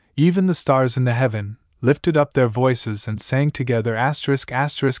trees, even the stars in the heaven, lifted up their voices and sang together ****,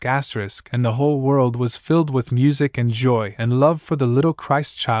 and the whole world was filled with music and joy and love for the little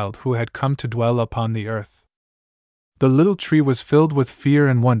Christ child who had come to dwell upon the earth. The little tree was filled with fear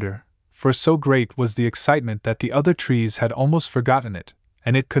and wonder, for so great was the excitement that the other trees had almost forgotten it,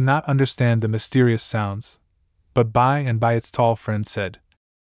 and it could not understand the mysterious sounds. But by and by its tall friend said,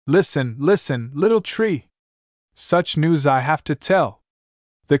 "Listen, listen, little tree! Such news I have to tell.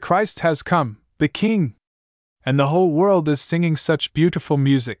 The Christ has come, the King! And the whole world is singing such beautiful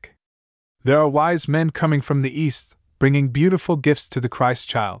music. There are wise men coming from the east, bringing beautiful gifts to the Christ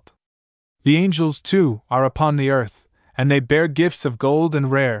child. The angels, too, are upon the earth, and they bear gifts of gold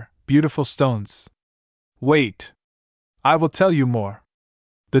and rare, beautiful stones. Wait! I will tell you more."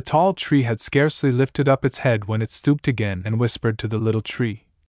 The tall tree had scarcely lifted up its head when it stooped again and whispered to the little tree,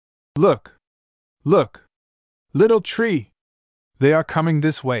 "Look! Look! Little tree! They are coming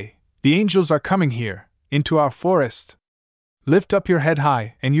this way. The angels are coming here, into our forest. Lift up your head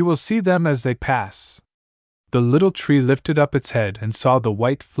high, and you will see them as they pass." The little tree lifted up its head and saw the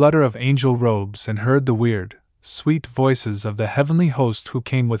white flutter of angel robes and heard the weird, sweet voices of the heavenly host who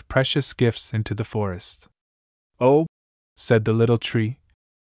came with precious gifts into the forest. "Oh," said the little tree,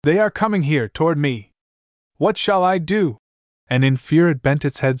 "they are coming here toward me. What shall I do?" And in fear it bent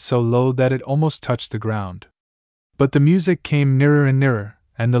its head so low that it almost touched the ground. But the music came nearer and nearer,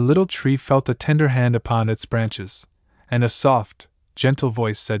 and the little tree felt a tender hand upon its branches, and a soft, gentle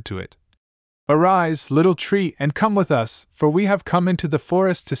voice said to it, "Arise, little tree, and come with us, for we have come into the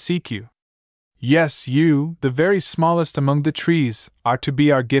forest to seek you. Yes, you, the very smallest among the trees, are to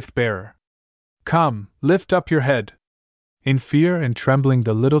be our gift-bearer. Come, lift up your head." In fear and trembling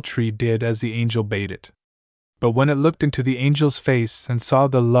the little tree did as the angel bade it. But when it looked into the angel's face and saw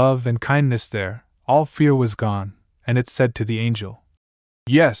the love and kindness there, all fear was gone, and it said to the angel,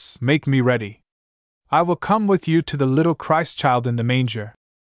 "Yes, make me ready. I will come with you to the little Christ child in the manger."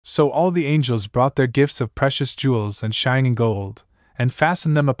 So all the angels brought their gifts of precious jewels and shining gold, and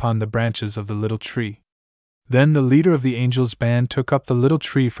fastened them upon the branches of the little tree. Then the leader of the angels' band took up the little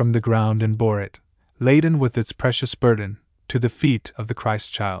tree from the ground and bore it, laden with its precious burden, to the feet of the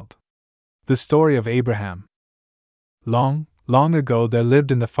Christ child. The story of Abraham. Long, long ago there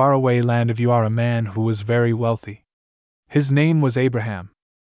lived in the faraway land of Ur a man who was very wealthy. His name was Abraham.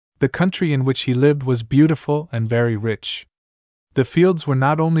 The country in which he lived was beautiful and very rich. The fields were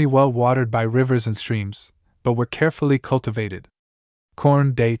not only well watered by rivers and streams, but were carefully cultivated.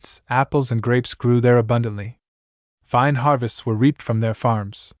 Corn, dates, apples, and grapes grew there abundantly. Fine harvests were reaped from their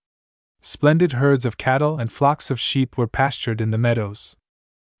farms. Splendid herds of cattle and flocks of sheep were pastured in the meadows.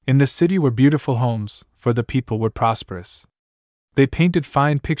 In the city were beautiful homes, for the people were prosperous. They painted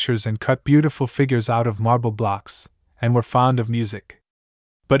fine pictures and cut beautiful figures out of marble blocks, and were fond of music.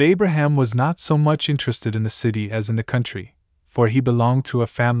 But Abraham was not so much interested in the city as in the country, for he belonged to a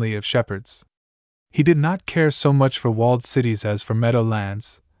family of shepherds. He did not care so much for walled cities as for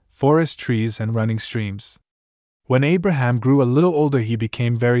meadowlands, forest trees, and running streams. When Abraham grew a little older, he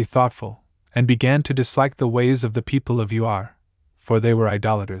became very thoughtful, and began to dislike the ways of the people of Ur, for they were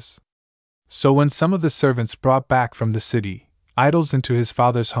idolaters. So when some of the servants brought back from the city idols into his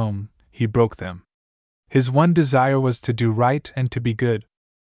father's home, he broke them. His one desire was to do right and to be good.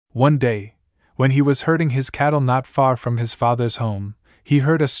 One day, when he was herding his cattle not far from his father's home, he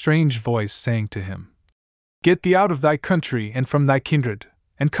heard a strange voice saying to him, "Get thee out of thy country and from thy kindred,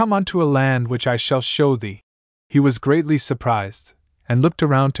 and come unto a land which I shall show thee." He was greatly surprised, and looked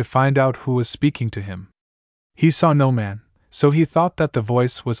around to find out who was speaking to him. He saw no man, so he thought that the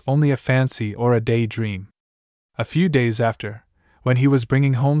voice was only a fancy or a daydream. A few days after, when he was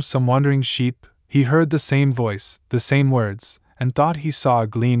bringing home some wandering sheep, he heard the same voice, the same words, and thought he saw a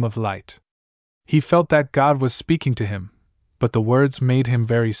gleam of light. He felt that God was speaking to him, but the words made him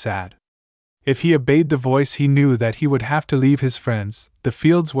very sad. If he obeyed the voice, he knew that he would have to leave his friends, the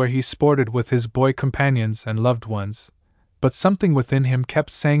fields where he sported with his boy companions and loved ones, but something within him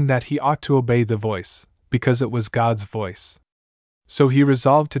kept saying that he ought to obey the voice, because it was God's voice. So he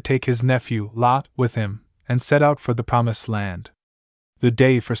resolved to take his nephew, Lot, with him, and set out for the promised land. The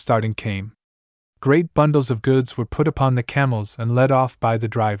day for starting came. Great bundles of goods were put upon the camels and led off by the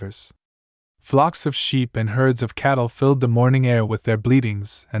drivers. Flocks of sheep and herds of cattle filled the morning air with their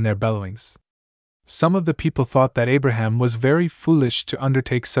bleatings and their bellowings. Some of the people thought that Abraham was very foolish to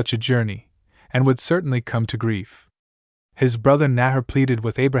undertake such a journey, and would certainly come to grief. His brother Nahor pleaded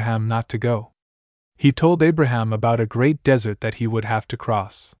with Abraham not to go. He told Abraham about a great desert that he would have to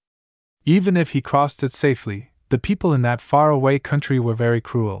cross. Even if he crossed it safely, the people in that far-away country were very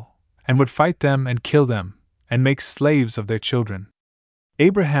cruel, and would fight them and kill them, and make slaves of their children.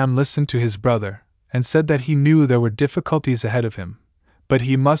 Abraham listened to his brother, and said that he knew there were difficulties ahead of him, but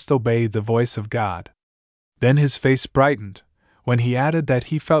he must obey the voice of God. Then his face brightened, when he added that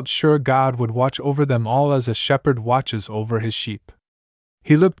he felt sure God would watch over them all as a shepherd watches over his sheep.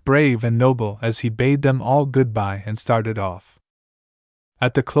 He looked brave and noble as he bade them all goodbye and started off.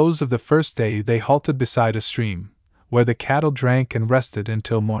 At the close of the first day they halted beside a stream, where the cattle drank and rested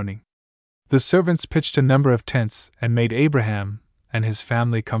until morning. The servants pitched a number of tents and made Abraham and his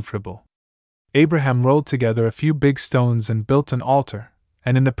family comfortable. Abraham rolled together a few big stones and built an altar,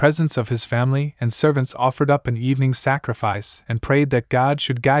 and in the presence of his family and servants offered up an evening sacrifice and prayed that God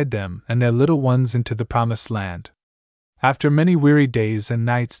should guide them and their little ones into the promised land. After many weary days and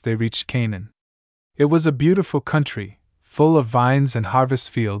nights they reached Canaan. It was a beautiful country, full of vines and harvest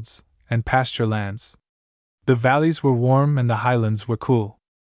fields and pasture lands. The valleys were warm and the highlands were cool.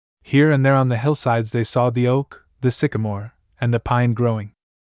 Here and there on the hillsides they saw the oak, the sycamore, and the pine growing.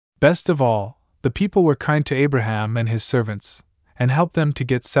 Best of all, the people were kind to Abraham and his servants, and helped them to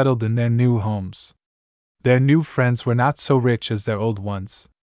get settled in their new homes. Their new friends were not so rich as their old ones.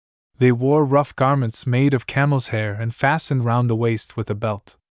 They wore rough garments made of camel's hair and fastened round the waist with a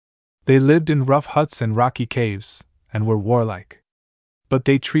belt. They lived in rough huts and rocky caves, and were warlike. But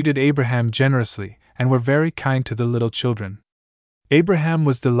they treated Abraham generously, and were very kind to the little children. Abraham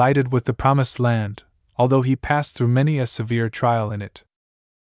was delighted with the promised land, although he passed through many a severe trial in it.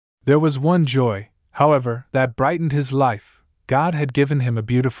 There was one joy, however, that brightened his life. God had given him a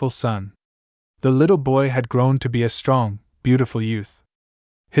beautiful son. The little boy had grown to be a strong, beautiful youth.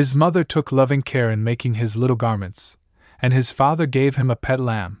 His mother took loving care in making his little garments, and his father gave him a pet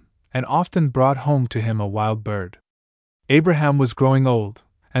lamb, and often brought home to him a wild bird. Abraham was growing old,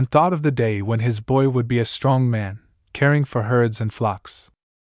 and thought of the day when his boy would be a strong man, caring for herds and flocks.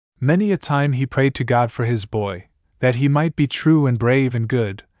 Many a time he prayed to God for his boy, that he might be true and brave and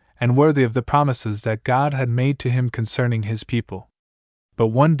good, and worthy of the promises that God had made to him concerning his people. But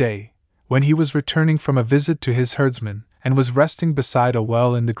one day, when he was returning from a visit to his herdsmen, and was resting beside a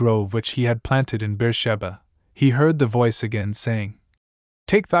well in the grove which he had planted in Beersheba, he heard the voice again saying,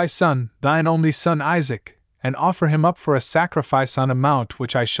 "Take thy son, thine only son Isaac, and offer him up for a sacrifice on a mount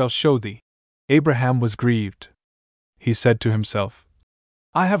which I shall show thee." Abraham was grieved. He said to himself,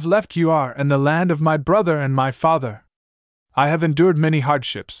 "I have left Ur and the land of my brother and my father. I have endured many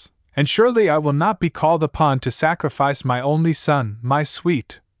hardships, and surely I will not be called upon to sacrifice my only son, my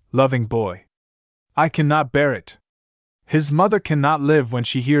sweet, loving boy. I cannot bear it. His mother cannot live when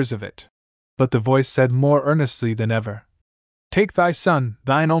she hears of it." But the voice said more earnestly than ever, "Take thy son,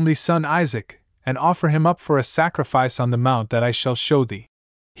 thine only son Isaac, and offer him up for a sacrifice on the mount that I shall show thee."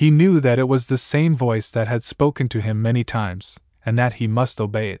 He knew that it was the same voice that had spoken to him many times, and that he must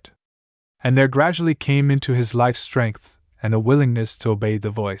obey it. And there gradually came into his life strength, and a willingness to obey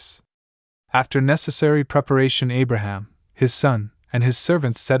the voice. After necessary preparation, Abraham, his son, and his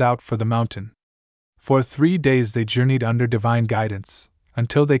servants set out for the mountain. For 3 days they journeyed under divine guidance,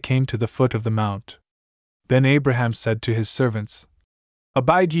 until they came to the foot of the mount. Then Abraham said to his servants,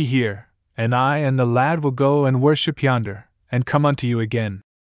 "Abide ye here, and I and the lad will go and worship yonder, and come unto you again."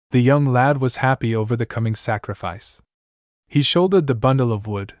 The young lad was happy over the coming sacrifice. He shouldered the bundle of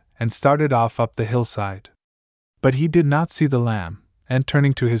wood, and started off up the hillside. But he did not see the lamb, and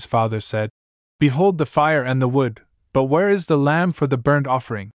turning to his father said, "Behold the fire and the wood, but where is the lamb for the burnt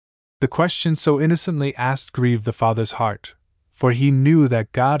offering?" The question so innocently asked grieved the father's heart, for he knew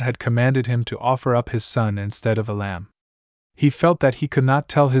that God had commanded him to offer up his son instead of a lamb. He felt that he could not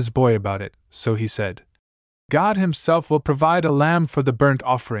tell his boy about it, so he said, "God himself will provide a lamb for the burnt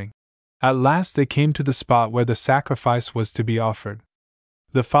offering." At last they came to the spot where the sacrifice was to be offered.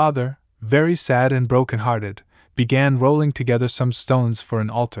 The father, very sad and broken-hearted, began rolling together some stones for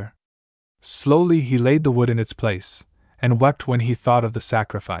an altar. Slowly he laid the wood in its place, and wept when he thought of the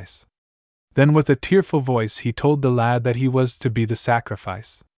sacrifice. Then with a tearful voice he told the lad that he was to be the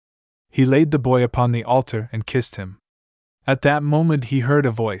sacrifice. He laid the boy upon the altar and kissed him. At that moment he heard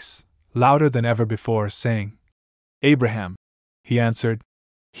a voice, louder than ever before, saying, "Abraham." He answered,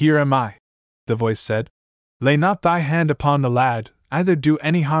 "Here am I." The voice said, "Lay not thy hand upon the lad, either do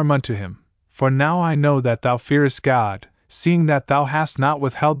any harm unto him, for now I know that thou fearest God, seeing that thou hast not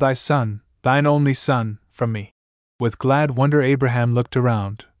withheld thy son, thine only son, from me." With glad wonder Abraham looked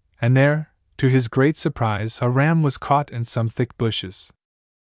around, and there, to his great surprise, a ram was caught in some thick bushes.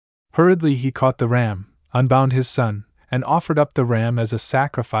 Hurriedly he caught the ram, unbound his son, and offered up the ram as a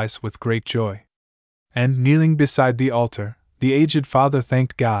sacrifice with great joy. And kneeling beside the altar, the aged father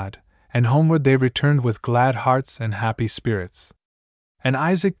thanked God, and homeward they returned with glad hearts and happy spirits. And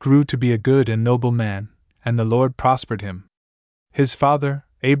Isaac grew to be a good and noble man, and the Lord prospered him. His father,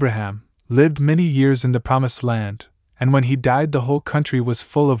 Abraham, lived many years in the promised land, and when he died the whole country was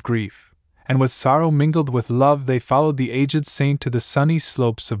full of grief, and with sorrow mingled with love they followed the aged saint to the sunny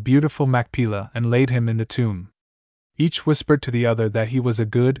slopes of beautiful Machpelah and laid him in the tomb. Each whispered to the other that he was a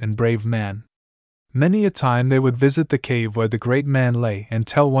good and brave man. Many a time they would visit the cave where the great man lay and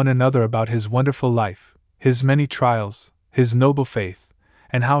tell one another about his wonderful life, his many trials, his noble faith,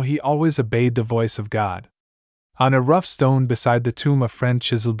 and how he always obeyed the voice of God. On a rough stone beside the tomb a friend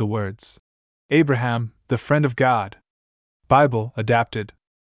chiseled the words, "Abraham, the friend of God." Bible adapted.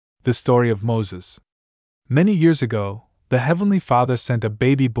 The story of Moses. Many years ago, the Heavenly Father sent a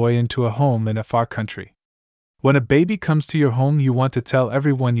baby boy into a home in a far country. When a baby comes to your home, you want to tell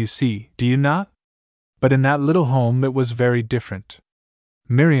everyone you see, do you not? But in that little home it was very different.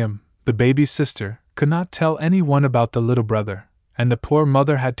 Miriam, the baby's sister, could not tell anyone about the little brother, and the poor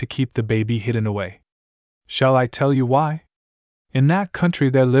mother had to keep the baby hidden away. Shall I tell you why? In that country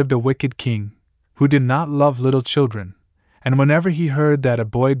there lived a wicked king, who did not love little children, and whenever he heard that a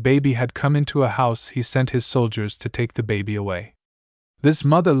boy baby had come into a house he sent his soldiers to take the baby away. This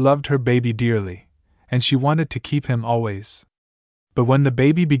mother loved her baby dearly, and she wanted to keep him always. But when the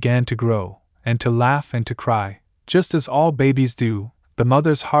baby began to grow, and to laugh and to cry, just as all babies do, the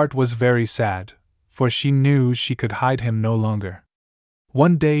mother's heart was very sad, for she knew she could hide him no longer.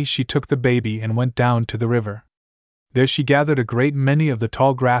 One day she took the baby and went down to the river. There she gathered a great many of the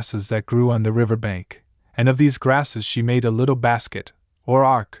tall grasses that grew on the river bank, and of these grasses she made a little basket, or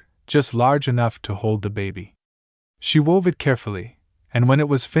ark, just large enough to hold the baby. She wove it carefully, and when it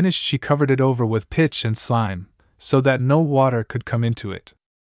was finished she covered it over with pitch and slime, so that no water could come into it.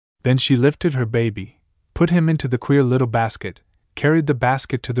 Then she lifted her baby, put him into the queer little basket, carried the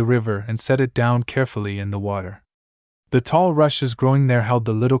basket to the river and set it down carefully in the water. The tall rushes growing there held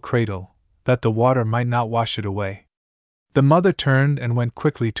the little cradle, that the water might not wash it away. The mother turned and went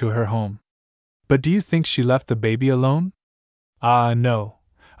quickly to her home. But do you think she left the baby alone? Ah, no.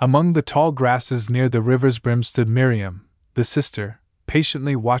 Among the tall grasses near the river's brim stood Miriam, the sister,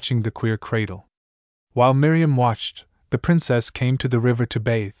 patiently watching the queer cradle. While Miriam watched, the princess came to the river to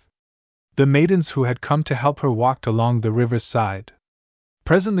bathe. The maidens who had come to help her walked along the river's side.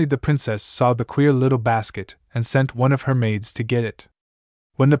 Presently the princess saw the queer little basket and sent one of her maids to get it.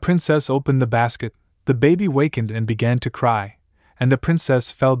 When the princess opened the basket, the baby wakened and began to cry, and the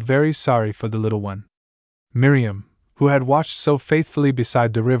princess felt very sorry for the little one. Miriam, who had watched so faithfully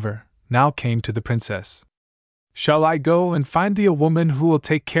beside the river, now came to the princess. "Shall I go and find thee a woman who will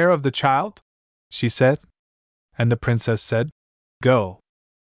take care of the child?" she said. And the princess said, "Go."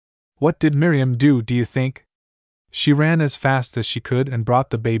 What did Miriam do, do you think? She ran as fast as she could and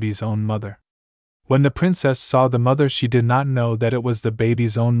brought the baby's own mother. When the princess saw the mother, she did not know that it was the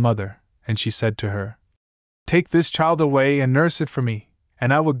baby's own mother, and she said to her, "Take this child away and nurse it for me,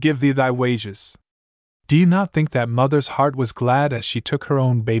 and I will give thee thy wages." Do you not think that mother's heart was glad as she took her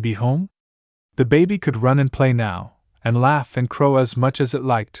own baby home? The baby could run and play now, and laugh and crow as much as it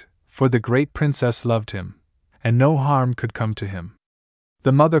liked, for the great princess loved him, and no harm could come to him.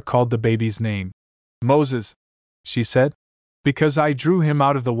 The mother called the baby's name Moses, she said, because I drew him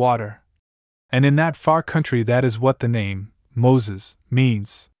out of the water. And in that far country, that is what the name Moses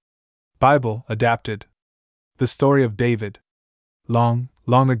means. Bible adapted. The story of David. Long,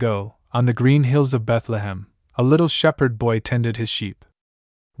 long ago, on the green hills of Bethlehem, a little shepherd boy tended his sheep.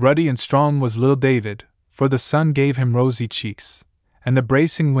 Ruddy and strong was little David, for the sun gave him rosy cheeks, and the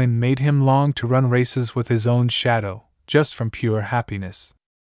bracing wind made him long to run races with his own shadow, just from pure happiness.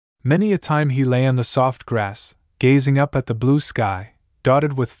 Many a time he lay on the soft grass, gazing up at the blue sky,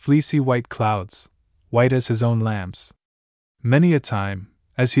 dotted with fleecy white clouds, white as his own lambs. Many a time,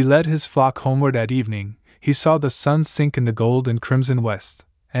 as he led his flock homeward at evening, he saw the sun sink in the gold and crimson west,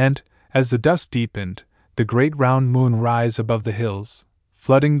 and, as the dusk deepened, the great round moon rise above the hills,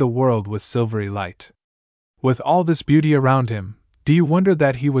 flooding the world with silvery light. With all this beauty around him, do you wonder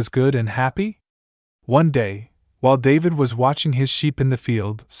that he was good and happy? One day, while David was watching his sheep in the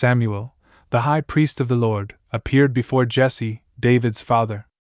field, Samuel, the high priest of the Lord, appeared before Jesse, David's father.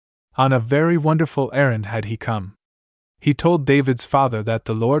 On a very wonderful errand had he come. He told David's father that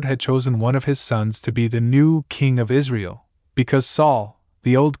the Lord had chosen one of his sons to be the new king of Israel, because Saul,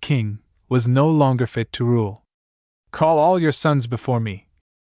 the old king, was no longer fit to rule. "Call all your sons before me,"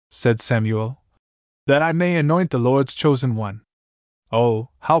 said Samuel, "that I may anoint the Lord's chosen one." Oh,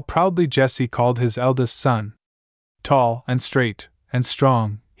 how proudly Jesse called his eldest son! Tall and straight and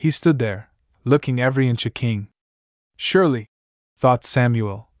strong, he stood there, looking every inch a king. "Surely," thought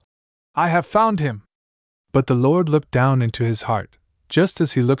Samuel, "I have found him." But the Lord looked down into his heart, just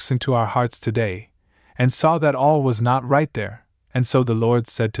as he looks into our hearts today, and saw that all was not right there, and so the Lord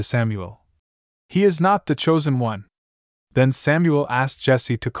said to Samuel, "He is not the chosen one." Then Samuel asked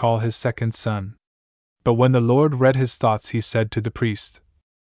Jesse to call his second son. But when the Lord read his thoughts, he said to the priest,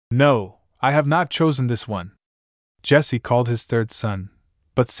 "No, I have not chosen this one." Jesse called his third son,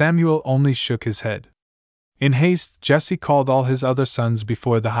 but Samuel only shook his head. In haste, Jesse called all his other sons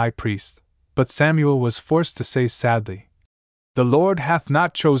before the high priest, but Samuel was forced to say sadly, "The Lord hath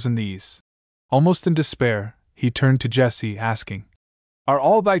not chosen these." Almost in despair, he turned to Jesse, asking, "Are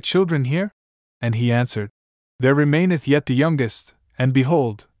all thy children here?" And he answered, "There remaineth yet the youngest, and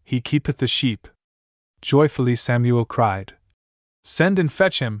behold, he keepeth the sheep." Joyfully Samuel cried, "Send and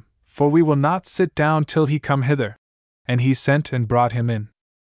fetch him, for we will not sit down till he come hither." And he sent and brought him in.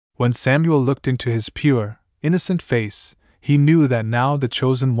 When Samuel looked into his pure, innocent face, he knew that now the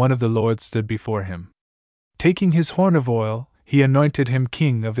chosen one of the Lord stood before him. Taking his horn of oil, he anointed him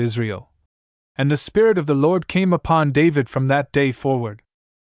king of Israel. And the Spirit of the Lord came upon David from that day forward.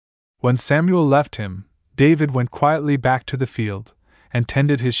 When Samuel left him, David went quietly back to the field, and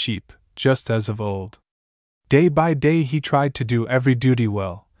tended his sheep, just as of old. Day by day he tried to do every duty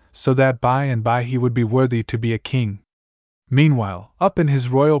well, so that by and by he would be worthy to be a king. Meanwhile, up in his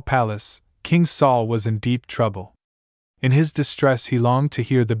royal palace, King Saul was in deep trouble. In his distress he longed to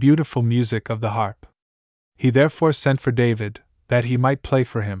hear the beautiful music of the harp. He therefore sent for David, that he might play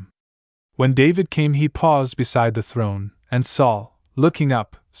for him. When David came, he paused beside the throne, and Saul, looking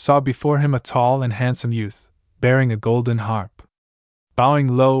up, saw before him a tall and handsome youth, bearing a golden harp.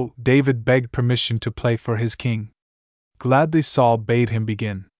 Bowing low, David begged permission to play for his king. Gladly Saul bade him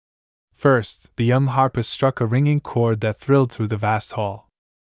begin. First, the young harpist struck a ringing chord that thrilled through the vast hall.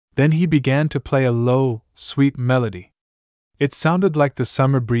 Then he began to play a low, sweet melody. It sounded like the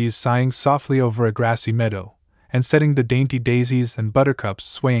summer breeze sighing softly over a grassy meadow, and setting the dainty daisies and buttercups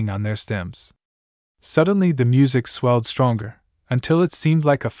swaying on their stems. Suddenly the music swelled stronger, until it seemed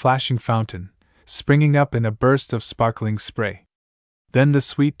like a flashing fountain, springing up in a burst of sparkling spray. Then the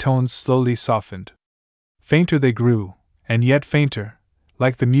sweet tones slowly softened. Fainter they grew, and yet fainter,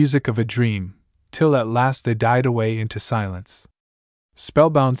 like the music of a dream, till at last they died away into silence.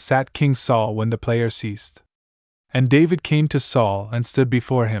 Spellbound sat King Saul when the player ceased. And David came to Saul and stood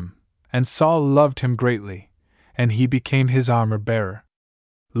before him, and Saul loved him greatly, and he became his armor-bearer.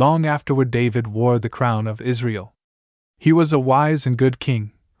 Long afterward David wore the crown of Israel. He was a wise and good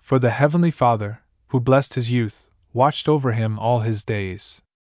king, for the Heavenly Father, who blessed his youth, watched over him all his days.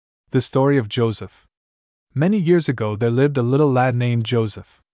 The story of Joseph. Many years ago there lived a little lad named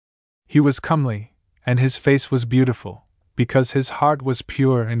Joseph. He was comely, and his face was beautiful, because his heart was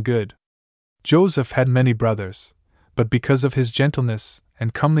pure and good. Joseph had many brothers, but because of his gentleness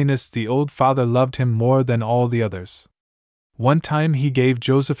and comeliness the old father loved him more than all the others. One time he gave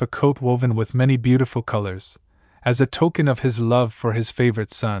Joseph a coat woven with many beautiful colors, as a token of his love for his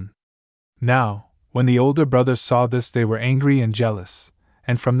favorite son. Now, when the older brothers saw this they were angry and jealous,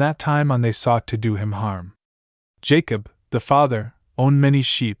 and from that time on they sought to do him harm. Jacob, the father, owned many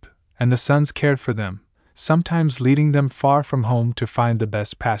sheep, and the sons cared for them, sometimes leading them far from home to find the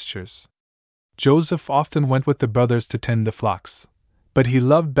best pastures. Joseph often went with the brothers to tend the flocks, but he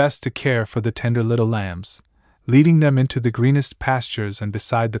loved best to care for the tender little lambs, leading them into the greenest pastures and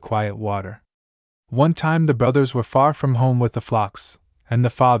beside the quiet water. One time the brothers were far from home with the flocks, and the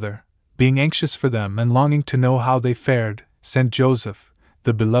father, being anxious for them and longing to know how they fared, sent Joseph,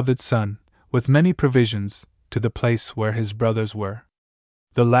 the beloved son, with many provisions, to the place where his brothers were.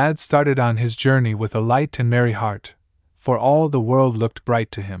 The lad started on his journey with a light and merry heart, for all the world looked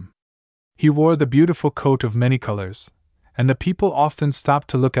bright to him. He wore the beautiful coat of many colors, and the people often stopped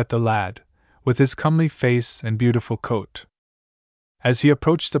to look at the lad, with his comely face and beautiful coat. As he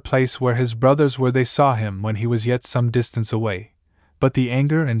approached the place where his brothers were, they saw him when he was yet some distance away, but the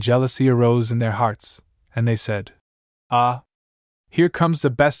anger and jealousy arose in their hearts, and they said, "Ah! Here comes the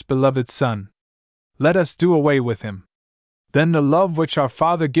best beloved son. Let us do away with him. Then the love which our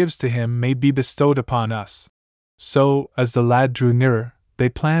father gives to him may be bestowed upon us." So, as the lad drew nearer, they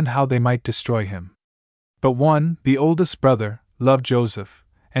planned how they might destroy him. But one, the oldest brother, loved Joseph,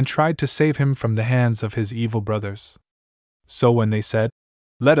 and tried to save him from the hands of his evil brothers. So when they said,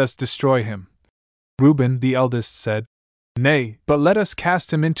 "Let us destroy him," Reuben, the eldest, said, "Nay, but let us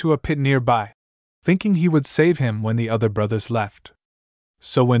cast him into a pit nearby," thinking he would save him when the other brothers left.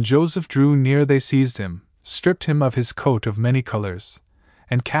 So when Joseph drew near, they seized him, stripped him of his coat of many colors,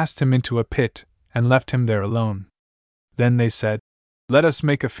 and cast him into a pit, and left him there alone. Then they said, "Let us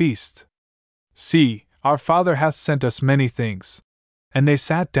make a feast. See, our father hath sent us many things." And they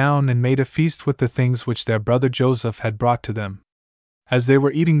sat down and made a feast with the things which their brother Joseph had brought to them. As they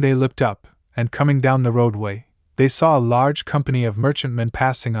were eating, they looked up, and coming down the roadway, they saw a large company of merchantmen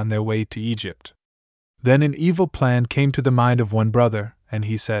passing on their way to Egypt. Then an evil plan came to the mind of one brother, and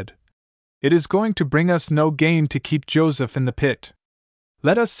he said, "It is going to bring us no gain to keep Joseph in the pit.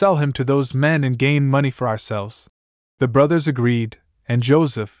 Let us sell him to those men and gain money for ourselves." The brothers agreed, and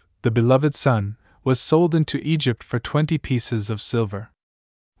Joseph, the beloved son, was sold into Egypt for 20 pieces of silver.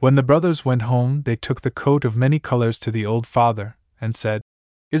 When the brothers went home, they took the coat of many colors to the old father, and said,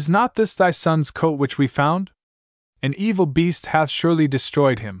 "Is not this thy son's coat which we found? An evil beast hath surely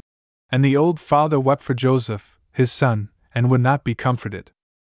destroyed him." And the old father wept for Joseph, his son, and would not be comforted.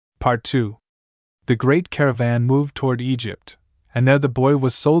 Part 2. The great caravan moved toward Egypt, and there the boy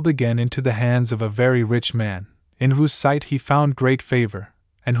was sold again into the hands of a very rich man, in whose sight he found great favor,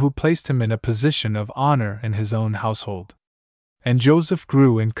 and who placed him in a position of honor in his own household. And Joseph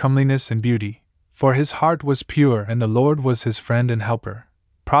grew in comeliness and beauty, for his heart was pure, and the Lord was his friend and helper,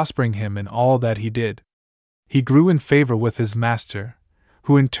 prospering him in all that he did. He grew in favor with his master,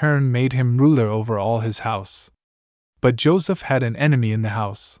 who in turn made him ruler over all his house. But Joseph had an enemy in the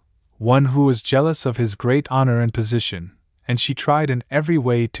house, one who was jealous of his great honor and position, and she tried in every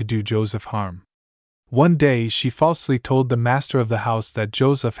way to do Joseph harm. One day she falsely told the master of the house that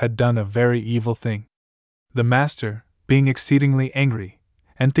Joseph had done a very evil thing. The master, being exceedingly angry,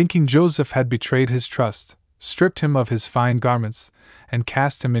 and thinking Joseph had betrayed his trust, stripped him of his fine garments, and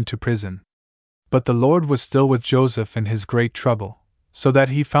cast him into prison. But the Lord was still with Joseph in his great trouble, so that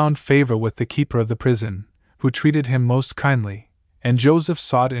he found favor with the keeper of the prison, who treated him most kindly, and Joseph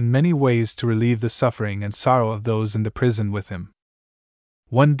sought in many ways to relieve the suffering and sorrow of those in the prison with him.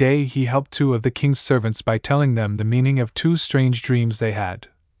 One day he helped 2 of the king's servants by telling them the meaning of 2 strange dreams they had,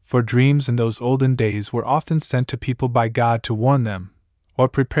 for dreams in those olden days were often sent to people by God to warn them, or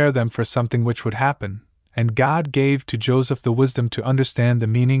prepare them for something which would happen, and God gave to Joseph the wisdom to understand the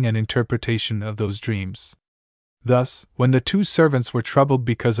meaning and interpretation of those dreams. Thus, when the 2 servants were troubled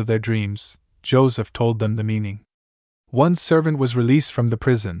because of their dreams, Joseph told them the meaning. One servant was released from the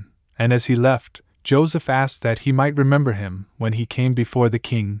prison, and as he left, Joseph asked that he might remember him when he came before the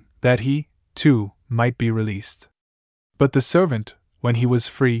king, that he, too, might be released. But the servant, when he was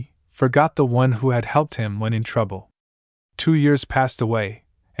free, forgot the one who had helped him when in trouble. 2 years passed away,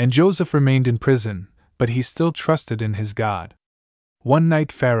 and Joseph remained in prison, but he still trusted in his God. One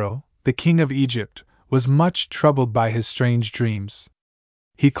night Pharaoh, the king of Egypt, was much troubled by his strange dreams.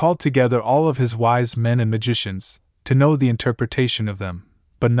 He called together all of his wise men and magicians, to know the interpretation of them,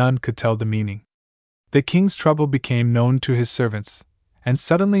 but none could tell the meaning. The king's trouble became known to his servants, and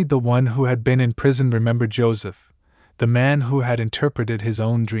suddenly the one who had been in prison remembered Joseph, the man who had interpreted his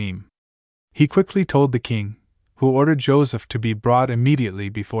own dream. He quickly told the king, who ordered Joseph to be brought immediately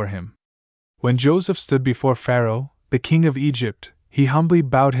before him. When Joseph stood before Pharaoh, the king of Egypt, he humbly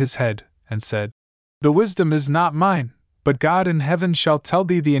bowed his head, and said, "The wisdom is not mine, but God in heaven shall tell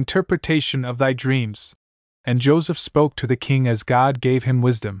thee the interpretation of thy dreams." And Joseph spoke to the king as God gave him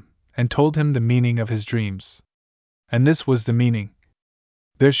wisdom, and told him the meaning of his dreams. And this was the meaning.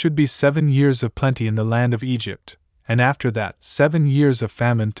 There should be 7 years of plenty in the land of Egypt, and after that 7 years of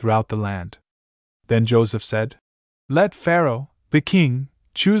famine throughout the land. Then Joseph said, Let Pharaoh, the king,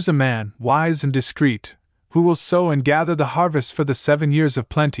 choose a man wise and discreet, who will sow and gather the harvest for the 7 years of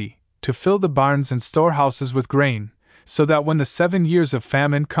plenty, to fill the barns and storehouses with grain, so that when the 7 years of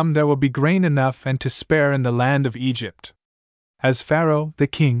famine come there will be grain enough and to spare in the land of Egypt. As Pharaoh, the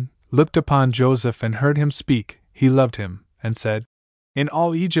king, looked upon Joseph and heard him speak, he loved him, and said, In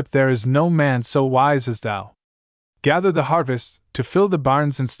all Egypt there is no man so wise as thou. Gather the harvest, to fill the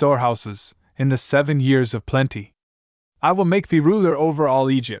barns and storehouses, in the 7 years of plenty. I will make thee ruler over all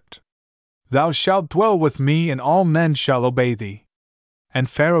Egypt. Thou shalt dwell with me, and all men shall obey thee. And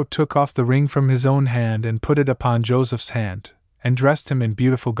Pharaoh took off the ring from his own hand and put it upon Joseph's hand, and dressed him in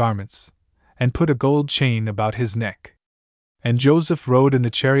beautiful garments, and put a gold chain about his neck. And Joseph rode in the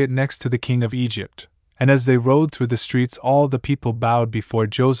chariot next to the king of Egypt, and as they rode through the streets all the people bowed before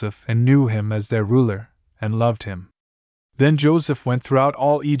Joseph and knew him as their ruler, and loved him. Then Joseph went throughout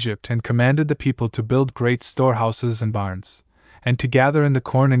all Egypt and commanded the people to build great storehouses and barns, and to gather in the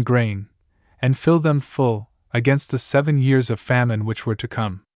corn and grain, and fill them full, against the 7 years of famine which were to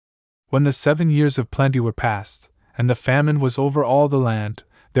come. When the 7 years of plenty were past, and the famine was over all the land,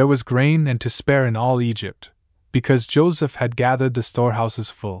 there was grain and to spare in all Egypt, because Joseph had gathered the storehouses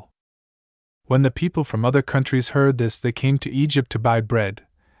full. When the people from other countries heard this, they came to Egypt to buy bread,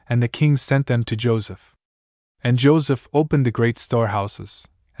 and the king sent them to Joseph. And Joseph opened the great storehouses,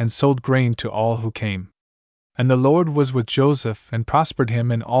 and sold grain to all who came. And the Lord was with Joseph and prospered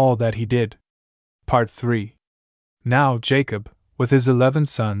him in all that he did. Part 3. Now Jacob, with his 11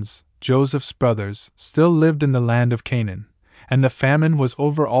 sons, Joseph's brothers, still lived in the land of Canaan, and the famine was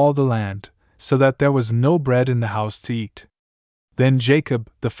over all the land, so that there was no bread in the house to eat. Then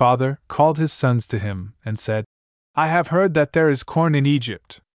Jacob, the father, called his sons to him, and said, I have heard that there is corn in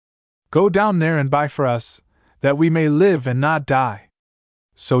Egypt. Go down there and buy for us, that we may live and not die.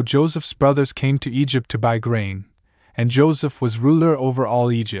 So Joseph's brothers came to Egypt to buy grain, and Joseph was ruler over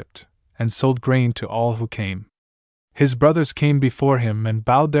all Egypt, and sold grain to all who came. His brothers came before him and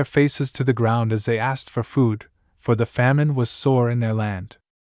bowed their faces to the ground as they asked for food, for the famine was sore in their land.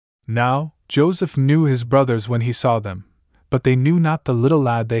 Now Joseph knew his brothers when he saw them, but they knew not the little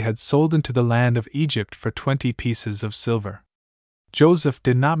lad they had sold into the land of Egypt for 20 pieces of silver. Joseph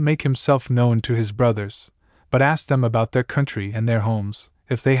did not make himself known to his brothers, but asked them about their country and their homes,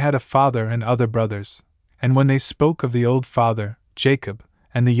 if they had a father and other brothers. And when they spoke of the old father, Jacob,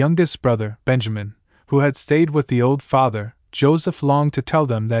 and the youngest brother, Benjamin, who had stayed with the old father, Joseph longed to tell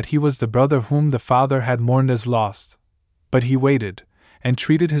them that he was the brother whom the father had mourned as lost. But he waited, and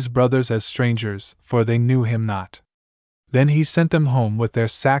treated his brothers as strangers, for they knew him not. Then he sent them home with their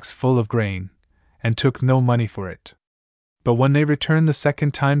sacks full of grain, and took no money for it. But when they returned the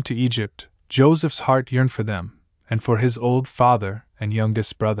second time to Egypt, Joseph's heart yearned for them, and for his old father and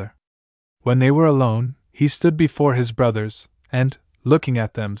youngest brother. When they were alone, he stood before his brothers, and, looking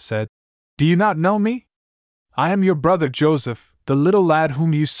at them, said, Do you not know me? I am your brother Joseph, the little lad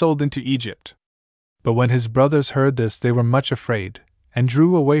whom you sold into Egypt. But when his brothers heard this, they were much afraid, and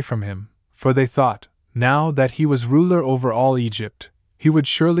drew away from him, for they thought, now that he was ruler over all Egypt, he would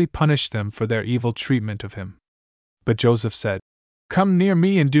surely punish them for their evil treatment of him. But Joseph said, Come near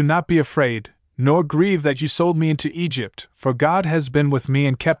me and do not be afraid, nor grieve that you sold me into Egypt, for God has been with me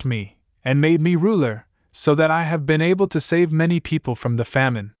and kept me, and made me ruler, so that I have been able to save many people from the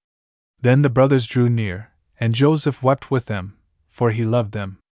famine. Then the brothers drew near, and Joseph wept with them, for he loved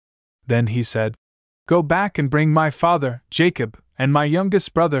them. Then he said, Go back and bring my father, Jacob, and my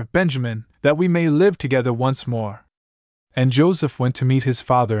youngest brother, Benjamin, that we may live together once more. And Joseph went to meet his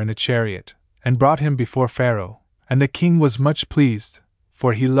father in a chariot, and brought him before Pharaoh, and the king was much pleased,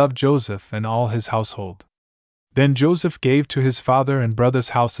 for he loved Joseph and all his household. Then Joseph gave to his father and brothers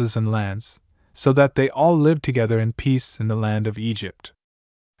houses and lands, so that they all lived together in peace in the land of Egypt.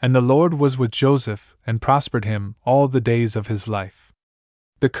 And the Lord was with Joseph, and prospered him all the days of his life.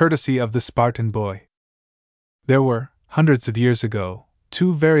 The courtesy of the Spartan boy. There were, hundreds of years ago,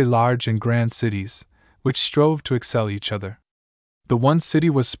 2 very large and grand cities, which strove to excel each other. The one city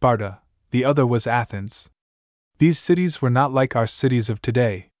was Sparta, the other was Athens. These cities were not like our cities of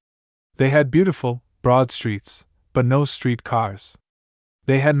today. They had beautiful, broad streets, but no street cars.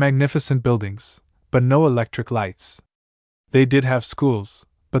 They had magnificent buildings, but no electric lights. They did have schools,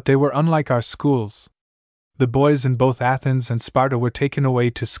 but they were unlike our schools. The boys in both Athens and Sparta were taken away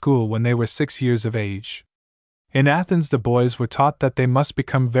to school when they were 6 years of age. In Athens the boys were taught that they must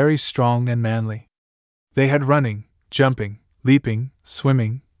become very strong and manly. They had running, jumping, leaping,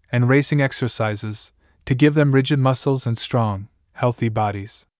 swimming, and racing exercises, to give them rigid muscles and strong, healthy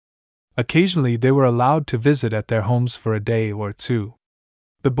bodies. Occasionally they were allowed to visit at their homes for a day or two.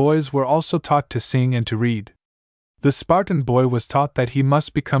 The boys were also taught to sing and to read. The Spartan boy was taught that he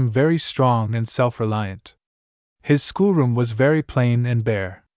must become very strong and self-reliant. His schoolroom was very plain and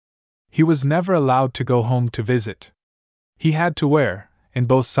bare. He was never allowed to go home to visit. He had to wear, in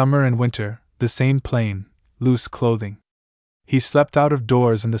both summer and winter, the same plain, loose clothing. He slept out of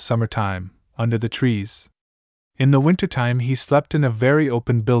doors in the summertime, under the trees. In the wintertime he slept in a very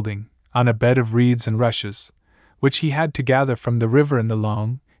open building, on a bed of reeds and rushes, which he had to gather from the river in the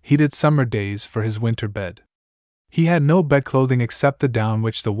long, heated summer days for his winter bed. He had no bedclothing except the down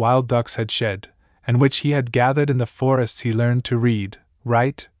which the wild ducks had shed, and which he had gathered in the forests. He learned to read,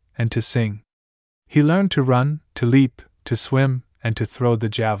 write, and to sing. He learned to run, to leap, to swim, and to throw the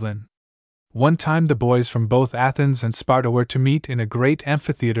javelin. One time the boys from both Athens and Sparta were to meet in a great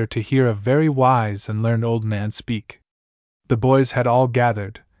amphitheater to hear a very wise and learned old man speak. The boys had all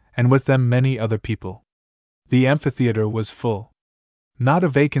gathered, and with them many other people. The amphitheater was full. Not a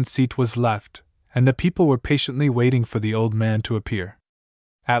vacant seat was left, and the people were patiently waiting for the old man to appear.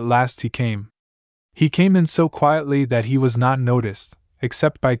 At last he came. He came in so quietly that he was not noticed,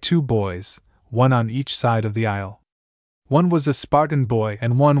 except by two boys, one on each side of the aisle. One was a Spartan boy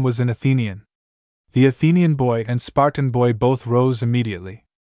and one was an Athenian. The Athenian boy and Spartan boy both rose immediately.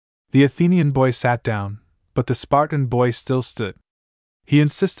 The Athenian boy sat down, but the Spartan boy still stood. He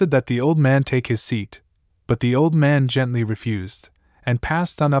insisted that the old man take his seat, but the old man gently refused, and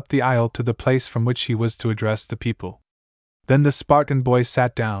passed on up the aisle to the place from which he was to address the people. Then the Spartan boy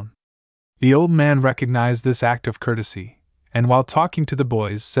sat down. The old man recognized this act of courtesy, and while talking to the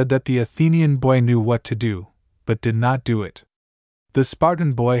boys said that the Athenian boy knew what to do, but did not do it. The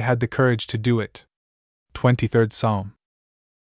Spartan boy had the courage to do it. 23rd Psalm.